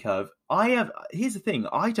learning curve. Here's the thing,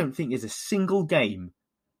 I don't think there's a single game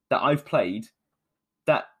that I've played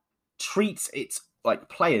that treats its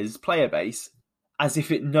player base as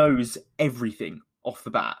if it knows everything off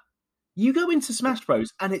the bat. You go into Smash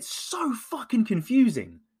Bros. And it's so fucking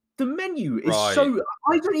confusing. The menu is so...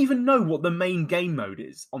 I don't even know what the main game mode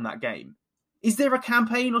is on that game. Is there a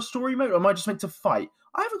campaign or story mode, or am I just meant to fight?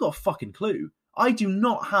 I haven't got a fucking clue. I do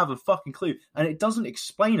not have a fucking clue. And it doesn't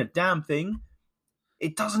explain a damn thing.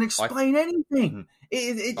 It doesn't explain anything.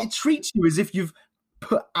 It treats you as if you've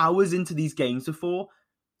put hours into these games before.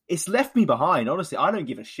 It's left me behind. Honestly, I don't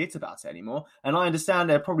give a shit about it anymore. And I understand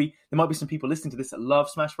there might be some people listening to this that love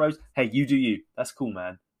Smash Bros. Hey, you do you. That's cool,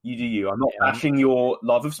 man. You do you. I'm not bashing your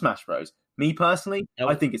love of Smash Bros. Me personally,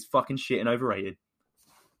 I think it's fucking shit and overrated.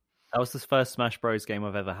 That was the first Smash Bros. Game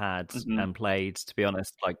I've ever had and played, to be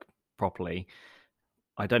honest, properly.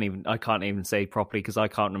 I can't even say properly because I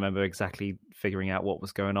can't remember exactly figuring out what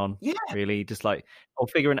was going on. Yeah. Really, just like,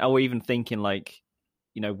 or even thinking like,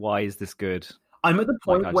 why is this good? I'm at the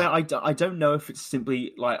point where I don't know if it's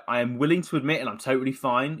simply like I am willing to admit, and I'm totally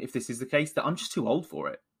fine if this is the case, that I'm just too old for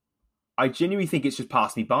it. I genuinely think it's just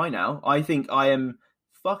passed me by now. I think I am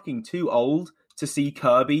fucking too old to see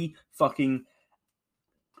Kirby fucking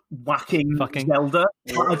whacking Zelda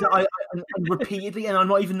and repeatedly, and I'm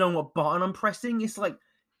not even knowing what button I'm pressing. It's like,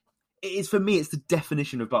 it is for me, it's the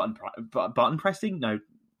definition of button pressing. No,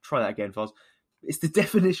 try that again, Foz. It's the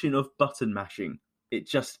definition of button mashing. It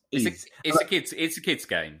just is. It's a kid's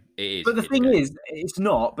game. It is. But the thing is, it's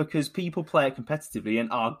not, because people play it competitively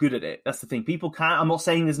and are good at it. That's the thing. People can't. I'm not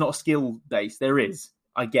saying there's not a skill base. There is.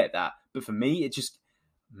 I get that. But for me, it just,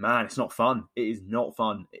 man, it's not fun. It is not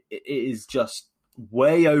fun. It is just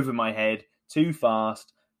way over my head, too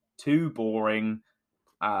fast, too boring.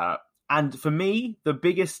 And for me, the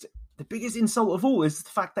biggest insult of all is the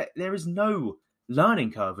fact that there is no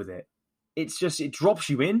learning curve with it. It's just, it drops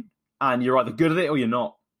you in, and you're either good at it or you're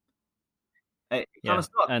not. And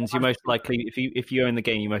you're most likely, if you own the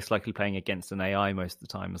game, you're most likely playing against an AI most of the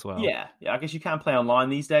time as well. Yeah. I guess you can play online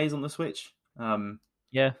these days on the Switch.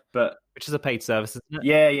 But which is a paid service, isn't it?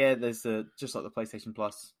 Yeah. There's just like the PlayStation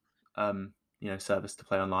Plus, service to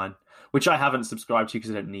play online, which I haven't subscribed to because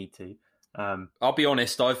I don't need to. I'll be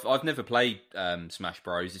honest, I've never played Smash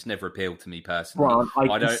Bros. It's never appealed to me personally. Grant,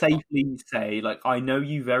 I can safely say, like, I know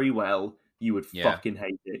you very well. You would fucking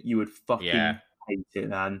hate it. You would fucking hate it,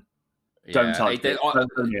 man. Don't touch it.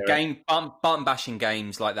 Button bashing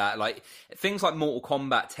games like that, like things like Mortal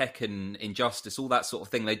Kombat, Tekken, Injustice, all that sort of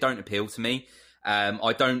thing, they don't appeal to me.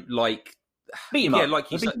 I don't like. Beat 'em up.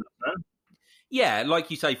 Like you say. Yeah, like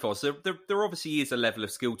you say, Foz, there obviously is a level of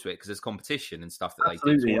skill to it because there's competition and stuff that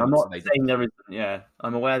Absolutely. they do. I'm not saying there isn't. Yeah,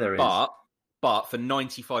 I'm aware there is. But for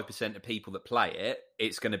 95% of people that play it,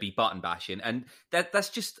 it's going to be button bashing, and that's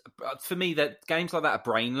just, for me, that games like that are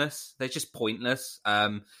brainless. They're just pointless.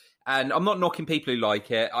 And I'm not knocking people who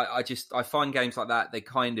like it. I find games like that, they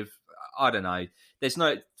kind of, I don't know.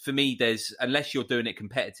 Unless you're doing it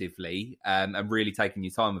competitively and really taking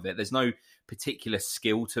your time with it, there's no particular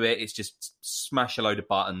skill to it. It's just smash a load of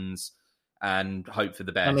buttons and hope for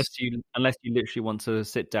the best. Unless you literally want to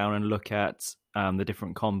sit down and look at the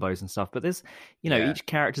different combos and stuff. But there's, each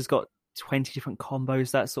character's got 20 different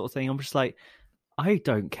combos, that sort of thing. I'm just like, I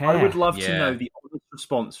don't care. I would love to know the honest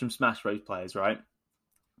response from Smash Bros. Players, right?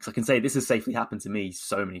 Because I can say this has safely happened to me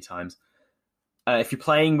so many times. If you're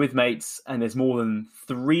playing with mates and there's more than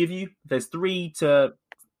 3 of you, there's 3 to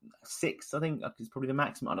 6, I think is probably the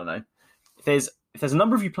maximum. I don't know. If there's a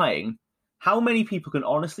number of you playing, how many people can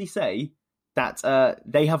honestly say that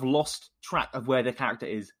they have lost track of where their character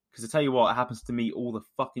is? Because I tell you what, it happens to me all the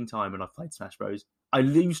fucking time when I've played Smash Bros. I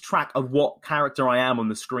lose track of what character I am on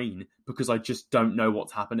the screen because I just don't know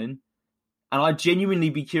what's happening. And I'd genuinely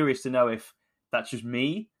be curious to know if that's just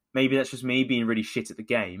me. Maybe that's just me being really shit at the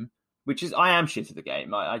game, which is, I am shit at the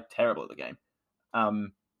game. I'm terrible at the game.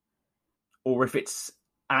 Or if it's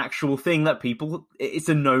actual thing that people, it's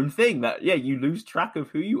a known thing that, you lose track of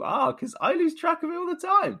who you are, because I lose track of it all the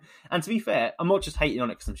time. And to be fair, I'm not just hating on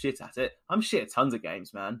it because I'm shit at it. I'm shit at tons of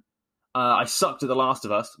games, man. I sucked at The Last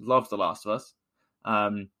of Us. Loved The Last of Us.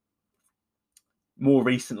 More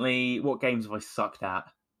recently, what games have I sucked at?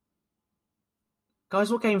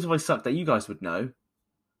 Guys, what games have I sucked at? You guys would know.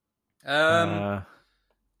 I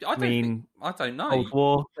don't know. Cold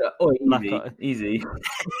War. Easy.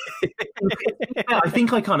 I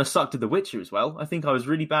think I kind of sucked at The Witcher as well. I think I was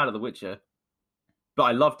really bad at The Witcher, but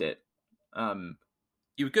I loved it.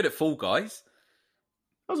 You were good at Fall Guys.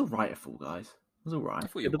 I was alright at Fall Guys. I was alright.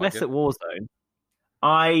 You're the best at Warzone.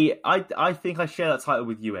 I think I share that title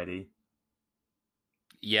with you, Eddie.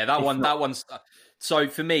 Yeah, that one's. So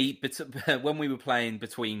for me, when we were playing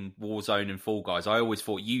between Warzone and Fall Guys, I always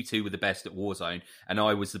thought you two were the best at Warzone, and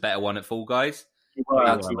I was the better one at Fall Guys.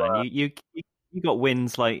 You got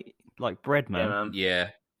wins like bread, man. Yeah,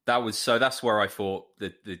 that's where I thought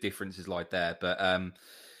the differences lied there. But I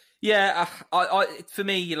for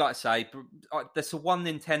me, like I say, there's a one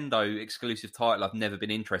Nintendo exclusive title I've never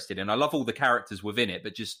been interested in. I love all the characters within it,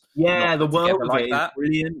 but just the world of it is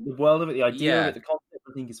brilliant. The world of it, the idea of it, the concept,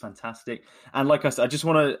 I think is fantastic. And like I said, I just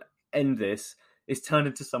want to end this. It's turned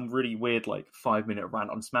into some really weird 5-minute rant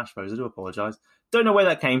on Smash Bros. I do apologize. Don't know where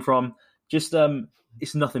that came from. Just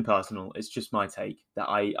it's nothing personal. It's just my take that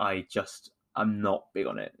I'm not big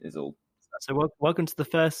on it. Is all. So welcome to the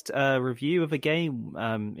first review of a game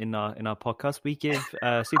in our podcast. We give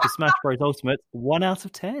Super Smash Bros. Ultimate 1 out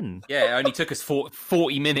of 10. Yeah, it only took us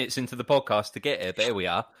 40 minutes into the podcast to get here, but here we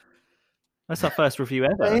are. That's our first review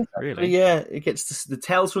ever, really. Yeah, it gets the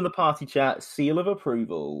Tales from the Party Chat seal of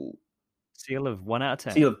approval. Seal of 1 out of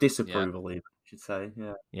 10. Seal of disapproval, even, I should say.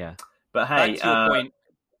 Yeah. But hey,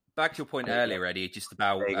 back to your point earlier, Eddie, just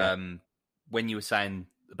about when you were saying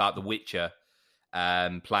about The Witcher,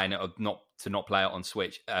 playing it or not play it on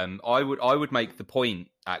Switch. I would make the point,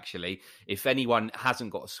 actually, if anyone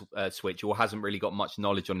hasn't got a Switch or hasn't really got much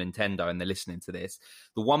knowledge on Nintendo and they're listening to this,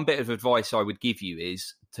 the one bit of advice I would give you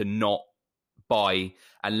is to not buy,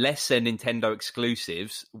 unless they're Nintendo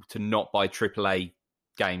exclusives, to not buy AAA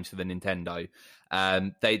games for the Nintendo.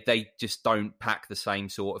 They just don't pack the same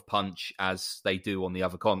sort of punch as they do on the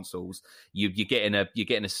other consoles. You're getting a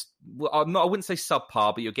I wouldn't say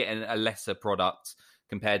subpar, but you're getting a lesser product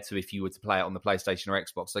compared to if you were to play it on the PlayStation or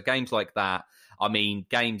Xbox. So games like that, I mean,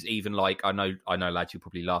 games even like I know, lads, you'll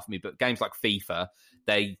probably laugh at me, but games like FIFA,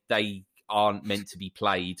 they aren't meant to be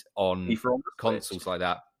played on consoles like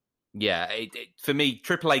that. Yeah, for me,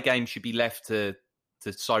 AAA games should be left to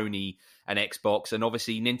Sony and Xbox, and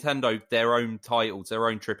obviously Nintendo, their own titles, their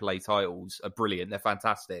own AAA titles are brilliant. They're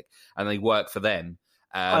fantastic, and they work for them.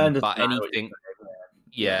 But anything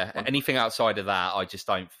outside of that, I just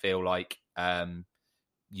don't feel like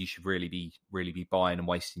you should really be buying and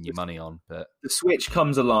wasting your money on. But the Switch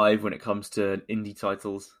comes alive when it comes to indie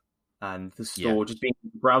titles, and the store, just being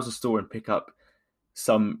able to browse the store and pick up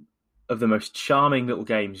some of the most charming little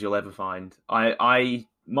games you'll ever find.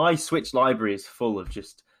 My Switch library is full of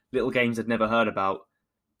just little games I'd never heard about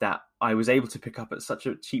that I was able to pick up at such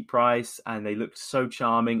a cheap price, and they looked so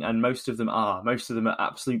charming. And most of them are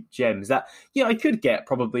absolute gems that I could get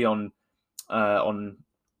probably on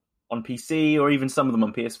PC, or even some of them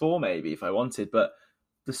on PS4 maybe if I wanted. But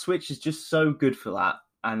the Switch is just so good for that,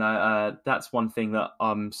 and that's one thing that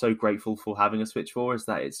I'm so grateful for having a Switch for, is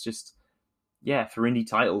that it's just for indie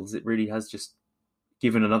titles, it really has just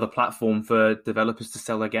given another platform for developers to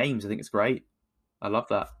sell their games. I think it's great. I love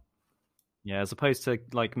that. Yeah, as opposed to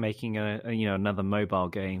like making another mobile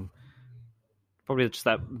game, probably just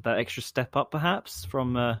that extra step up, perhaps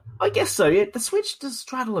from. I guess so. Yeah, the Switch does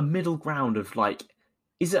straddle a middle ground of like,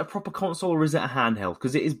 is it a proper console or is it a handheld?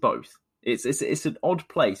 Because it is both. It's an odd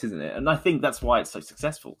place, isn't it? And I think that's why it's so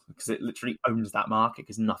successful, because it literally owns that market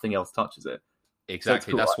because nothing else touches it.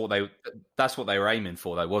 Exactly. So cool. That's what they were aiming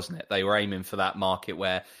for, though, wasn't it? They were aiming for that market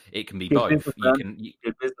where it can be both. Good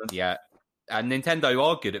business. Yeah. And Nintendo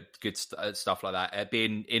are good at stuff like that, at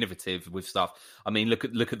being innovative with stuff. I mean, look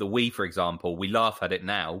at the Wii, for example. We laugh at it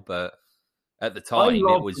now, but at the time it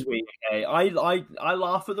was. The Wii, okay? I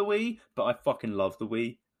laugh at the Wii, but I fucking love the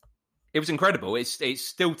Wii. It was incredible. It's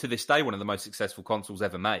still to this day one of the most successful consoles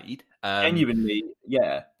ever made. Genuinely,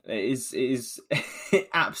 yeah, it is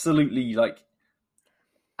absolutely like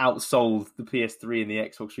outsold the PS3 and the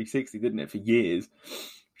Xbox 360, didn't it, for years?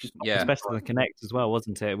 Especially the Kinect as well,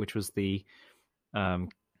 wasn't it? Which was the the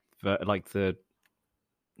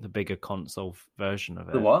bigger console version of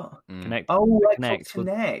it. The what? Kinect. Oh, Kinect.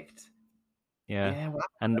 Kinect. Yeah. Wow.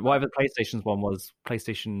 And whatever PlayStation's one was,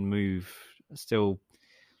 PlayStation Move still.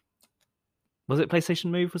 Was it PlayStation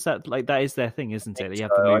Move? Was that that is their thing, isn't it? You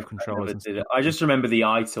have the Move controllers. I just remember the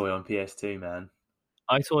iToy on PS2, man.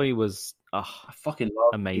 iToy was I fucking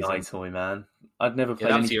love amazing. The iToy, man. I'd never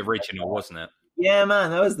played. That was the original, wasn't it? Yeah,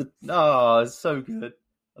 man, that was it's so good.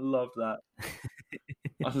 I love that.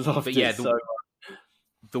 I loved it so much.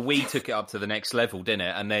 The Wii took it up to the next level, didn't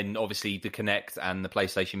it? And then obviously the Kinect and the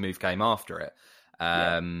PlayStation Move came after it.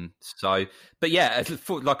 So, but yeah,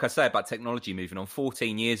 like I say about technology moving on,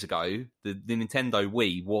 14 years ago, the Nintendo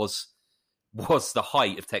Wii was the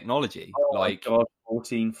height of technology. Oh my God,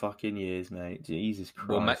 14 fucking years, mate. Jesus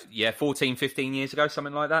Christ. Well, 14, 15 years ago,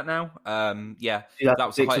 something like that now. That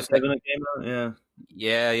was 6 or 7 it came out,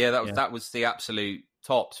 That was the absolute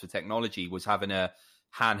tops for technology, was having a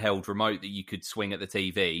handheld remote that you could swing at the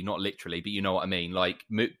TV, not literally, but you know what I mean, like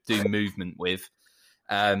do movement with.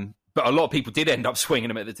 But a lot of people did end up swinging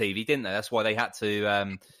them at the TV, didn't they? That's why they had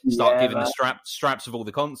to start giving the straps of all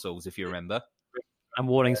the consoles, if you remember. And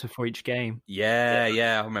warnings before each game.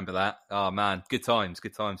 Yeah, I remember that. Oh man, good times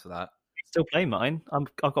for that. Still play mine.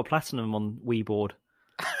 I've got platinum on Wii board.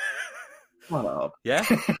 What up? Yeah.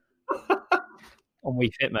 On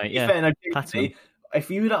Wii Fit, mate. Yeah. Fair, no, if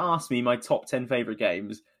you were to ask me my top 10 favorite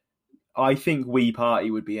games, I think Wii Party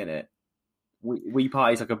would be in it. Wii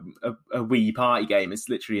Party is like a Wii Party game. It's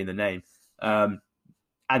literally in the name. And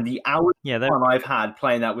the hours I've had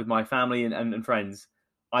playing that with my family and friends,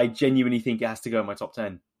 I genuinely think it has to go in my top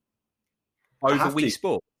 10. Over Wii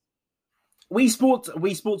Sports?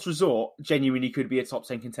 Wii Sports Resort genuinely could be a top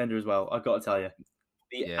 10 contender as well, I've got to tell you.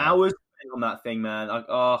 The hours on that thing, man.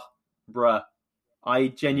 Bruh. I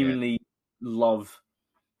genuinely love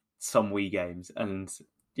some Wii games, and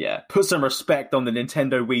yeah, put some respect on the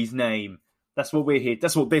Nintendo Wii's name. That's what we're here.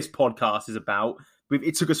 That's what this podcast is about.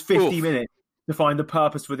 It took us 50 minutes to find the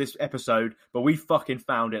purpose for this episode, but we fucking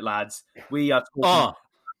found it, lads. We are talking,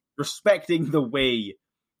 respecting the Wii.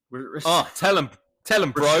 Tell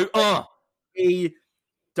him, bro. We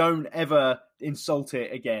don't ever insult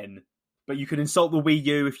it again. But you can insult the Wii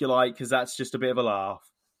U if you like, because that's just a bit of a laugh.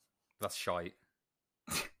 That's shite.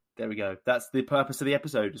 There we go. That's the purpose of the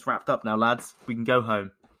episode. It's wrapped up now, lads. We can go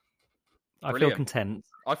home. I feel content.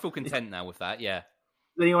 I feel content now with that, yeah.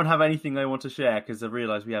 Does anyone have anything they want to share? Because I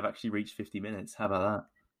realise we have actually reached 50 minutes. How about that?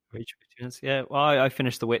 Reached 50 minutes? Yeah. Well, I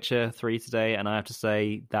finished The Witcher 3 today, and I have to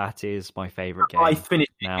say that is my favourite game. I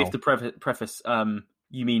finished it. now. You have to preface,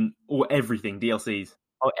 you mean everything, DLCs?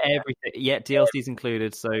 Oh, everything. Yeah, DLCs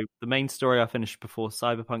included. So the main story I finished before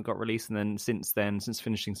Cyberpunk got released, and then since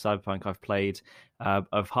finishing Cyberpunk, I've played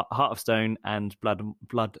of Heart of Stone and Blood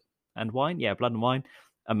and Wine. Yeah, Blood and Wine.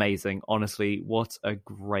 Amazing. Honestly, what a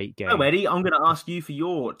great game. Oh, Eddie, I'm going to ask you for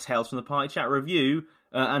your Tales from the Party Chat review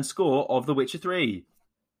and score of The Witcher 3.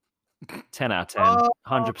 10 out of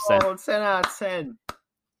 10. 100%. 10 out of 10.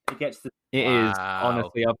 It gets the... It is.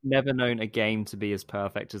 Honestly, I've never known a game to be as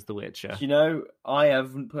perfect as The Witcher. You know, I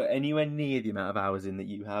haven't put anywhere near the amount of hours in that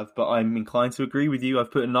you have, but I'm inclined to agree with you.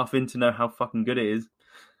 I've put enough in to know how fucking good it is.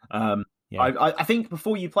 Yeah. I think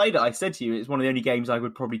before you played it, I said to you, it's one of the only games I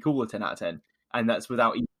would probably call a 10 out of 10. And that's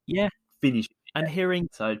without even finishing it. And hearing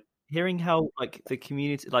how, like, the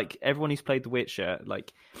community, like, everyone who's played The Witcher,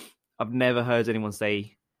 like, I've never heard anyone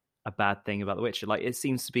say a bad thing about The Witcher. Like, it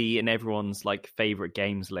seems to be in everyone's, like, favourite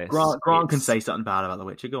games list. Grant can say something bad about The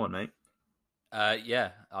Witcher. Go on, mate.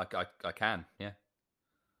 Yeah, I can, yeah.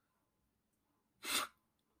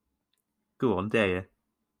 Go on, dare you?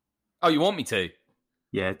 Oh, you want me to?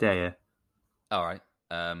 Yeah, dare you? All right.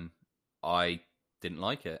 I didn't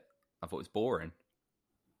like it. I thought it was boring.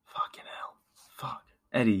 Fucking hell. Fuck.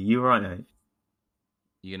 Eddie, you alright, mate?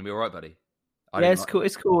 You gonna be alright, buddy? Yeah, it's cool.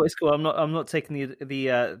 It's cool. I'm not taking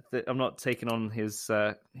I'm not taking on his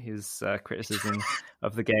criticism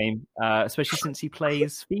of the game, especially since he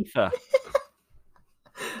plays FIFA.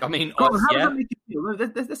 I mean, Grant, how does that make you feel?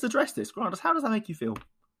 Let's address this. Grant, how does that make you feel?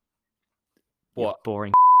 What?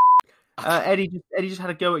 Boring. Eddie just had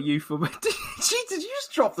a go at you for... Did you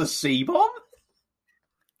just drop the C-bomb?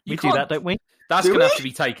 We do that, don't we? That's going to have to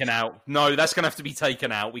be taken out. No, that's going to have to be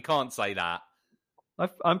taken out. We can't say that.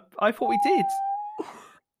 I thought we did.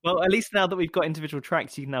 Well, at least now that we've got individual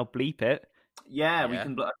tracks, you can now bleep it. Yeah. We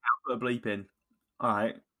can put a bleep in. All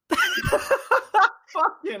right.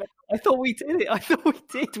 I thought we did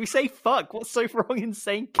it. We say fuck. What's so wrong in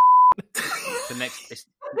saying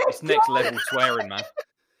It's next level swearing, man.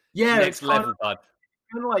 Yeah, next level, bud.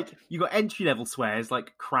 Kind of like you got entry level swears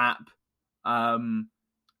like crap,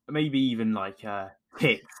 maybe even like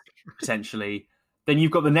hits potentially. Then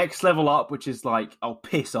you've got the next level up, which is like "I'll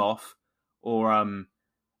piss off," or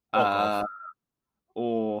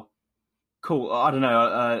or cool. I don't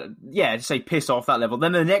know. Just say "piss off" that level.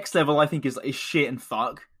 Then the next level I think is shit and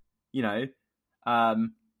fuck. You know,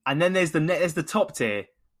 and then there's the top tier,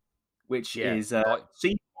 which is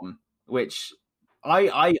C-bomb, which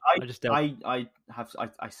I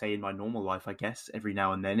say in my normal life, I guess, every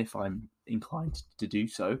now and then if I'm inclined to do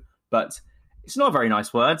so, but it's not a very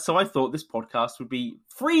nice word. So I thought this podcast would be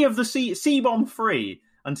free of the C-bomb free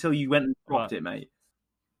until you went and dropped it, mate.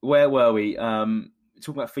 Where were we? Talking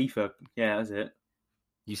about FIFA. Yeah, that's it.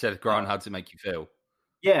 You said, Grant, how does it make you feel?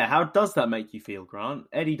 Yeah, how does that make you feel, Grant?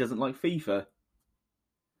 Eddie doesn't like FIFA.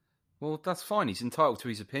 Well, that's fine. He's entitled to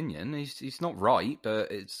his opinion. He's not right,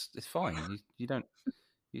 but it's fine. You don't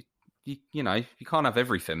you know you can't have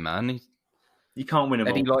everything, man. You can't win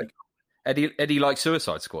them all. Eddie likes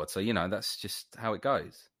Suicide Squad, so you know that's just how it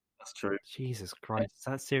goes. That's true. Jesus Christ,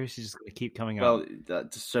 that's seriously just going to keep coming up. Well,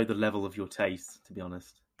 that just show the level of your taste, to be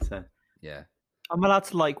honest. So yeah, I'm allowed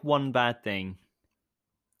to like one bad thing.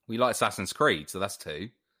 We like Assassin's Creed, so that's two.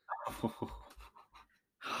 I'm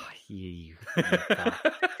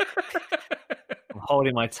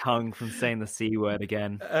holding my tongue from saying the C word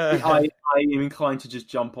again. I am inclined to just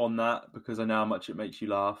jump on that because I know how much it makes you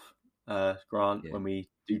laugh, Grant, when we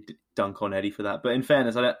do dunk on Eddie for that. But in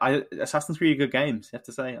fairness, Assassin's Creed are good games, you have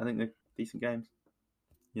to say. I think they're decent games.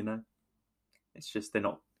 You know? It's just they're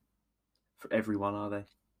not for everyone, are they?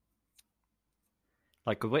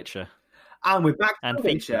 Like The Witcher. And we're back to The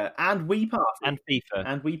Witcher. And Wii Party. And FIFA.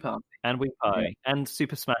 And Wii Party. And Wii Party. Yeah. And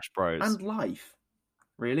Super Smash Bros. And Life.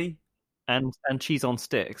 Really? And Cheese on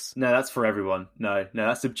Sticks. No, that's for everyone. No,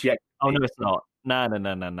 that's objective. Oh, no, it's not.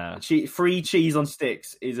 No. Free cheese on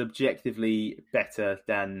sticks is objectively better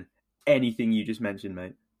than anything you just mentioned,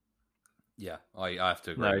 mate. Yeah, I have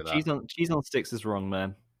to agree with that. Cheese on sticks is wrong,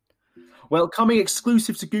 man. Well, coming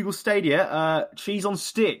exclusive to Google Stadia, Cheese on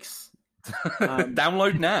Sticks.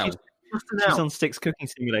 Download now. Cheese on Sticks cooking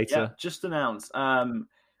simulator. Yeah, just announced.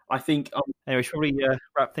 I think. Anyway, should we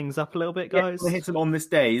wrap things up a little bit, guys? Yeah, we'll hit some on this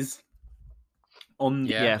days.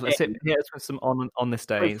 Let's hit us with some on this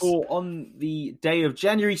days. On the day of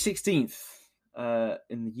January 16th,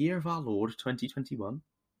 in the year of our Lord 2021,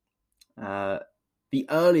 the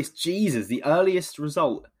earliest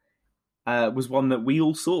result was one that we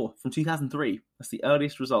all saw from 2003. That's the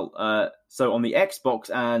earliest result. So on the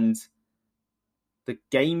Xbox and the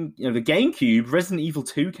GameCube, Resident Evil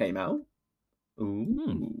 2 came out.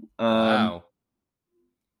 Ooh. Wow.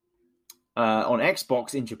 On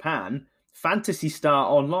Xbox in Japan, Phantasy Star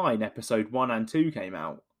Online Episode 1 and 2 came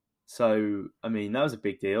out. So, I mean, that was a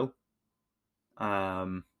big deal.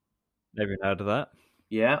 Never even heard of that.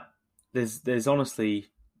 Yeah. There's honestly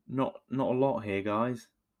not a lot here, guys.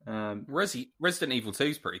 Resident Evil 2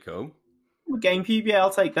 is pretty cool. GameCube, yeah, I'll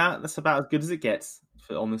take that. That's about as good as it gets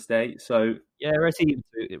on this day. So yeah, Resident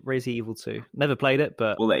Evil 2. Never played it,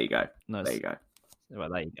 but well, there you go. Nice. There you go. Well,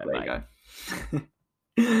 there you go. There you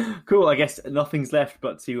go. Cool. I guess nothing's left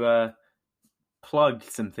but to plug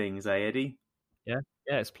some things, Eddie? Yeah,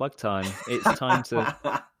 it's plug time. It's time to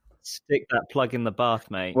stick that plug in the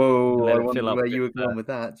bath, mate. Whoa, I wonder where you were going with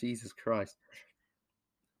that. Jesus Christ.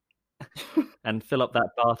 And fill up that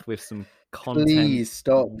bath with some content. Please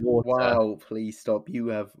stop. Water. Wow, please stop. You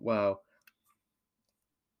have, wow.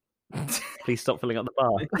 Please stop filling up the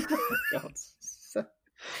bath. God.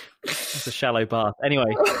 It's a shallow bath.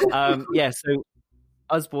 Anyway, so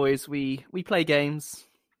us boys, we play games.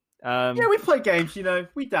 We play games,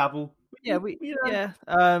 we dabble.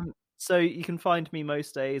 So you can find me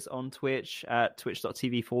most days on Twitch at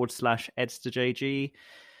twitch.tv/EdsterJG.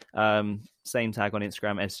 Same tag on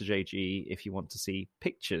Instagram, EdsterJG, if you want to see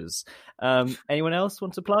pictures. Anyone else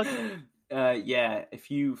want to plug?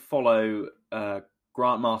 If you follow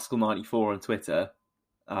Grant Marskell94 on Twitter,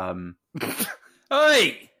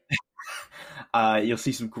 hey! You'll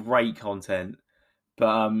see some great content.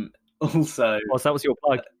 But also... Oh, so that was your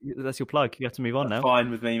plug. That's your plug. You have to move on now. Fine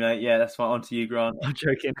with me, mate. Yeah, that's fine. On to you, Grant. I'm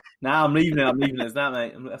joking. Nah, I'm leaving it as that,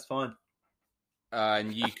 mate. That's fine.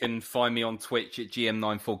 And you can find me on Twitch at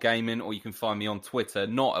GM94Gaming, or you can find me on Twitter,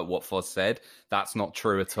 not at what Foz said. That's not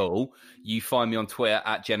true at all. You find me on Twitter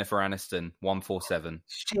at Jennifer Aniston 147.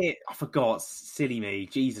 Shit, I forgot. Silly me.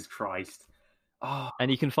 Jesus Christ. Oh.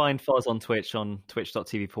 And you can find Foz on Twitch on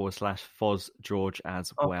twitch.tv/FozGeorge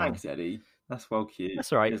as well. Thanks, Eddie. That's well cute.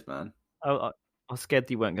 That's all right. Cheers, man. I was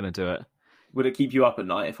scared you weren't going to do it. Would it keep you up at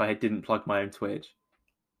night if I didn't plug my own Twitch?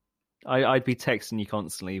 I'd be texting you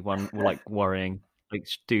constantly, worrying. Like,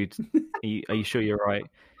 dude, are you sure you're right?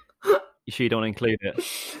 You sure you don't include it?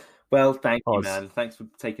 Well, thank you, man. Thanks for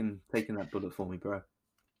taking that bullet for me, bro.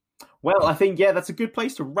 Well, I think, that's a good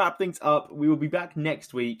place to wrap things up. We will be back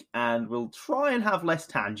next week, and we'll try and have less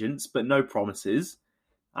tangents, but no promises.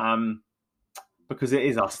 Because it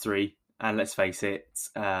is us three, and let's face it,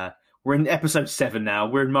 we're in episode 7 now.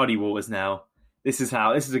 We're in muddy waters now. This is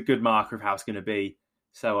a good marker of how it's going to be.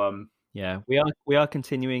 So, we are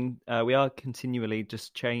continuing. We are continually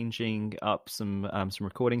just changing up some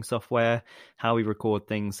recording software, how we record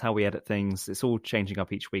things, how we edit things. It's all changing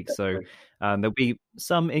up each week. So there'll be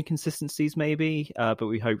some inconsistencies, maybe, but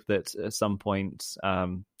we hope that at some point,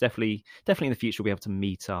 definitely in the future, we'll be able to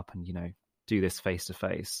meet up and do this face to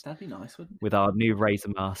face. That'd be nice, wouldn't it? With our new Razor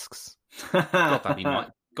masks. God, that'd be nice.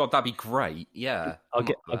 God, that'd be great. Yeah, I'll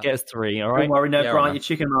get us 3. All right. Don't worry, Brian. Your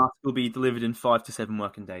chicken mask will be delivered in 5 to 7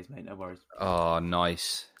 working days, mate. No worries. Oh,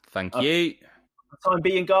 nice. Thank you. Time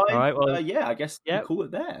being, guys. All right. Well, I guess we'll call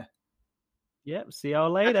it there. Yep. See y'all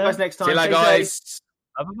later. Guys, next time. See you later, guys.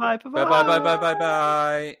 Bye.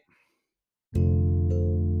 Bye.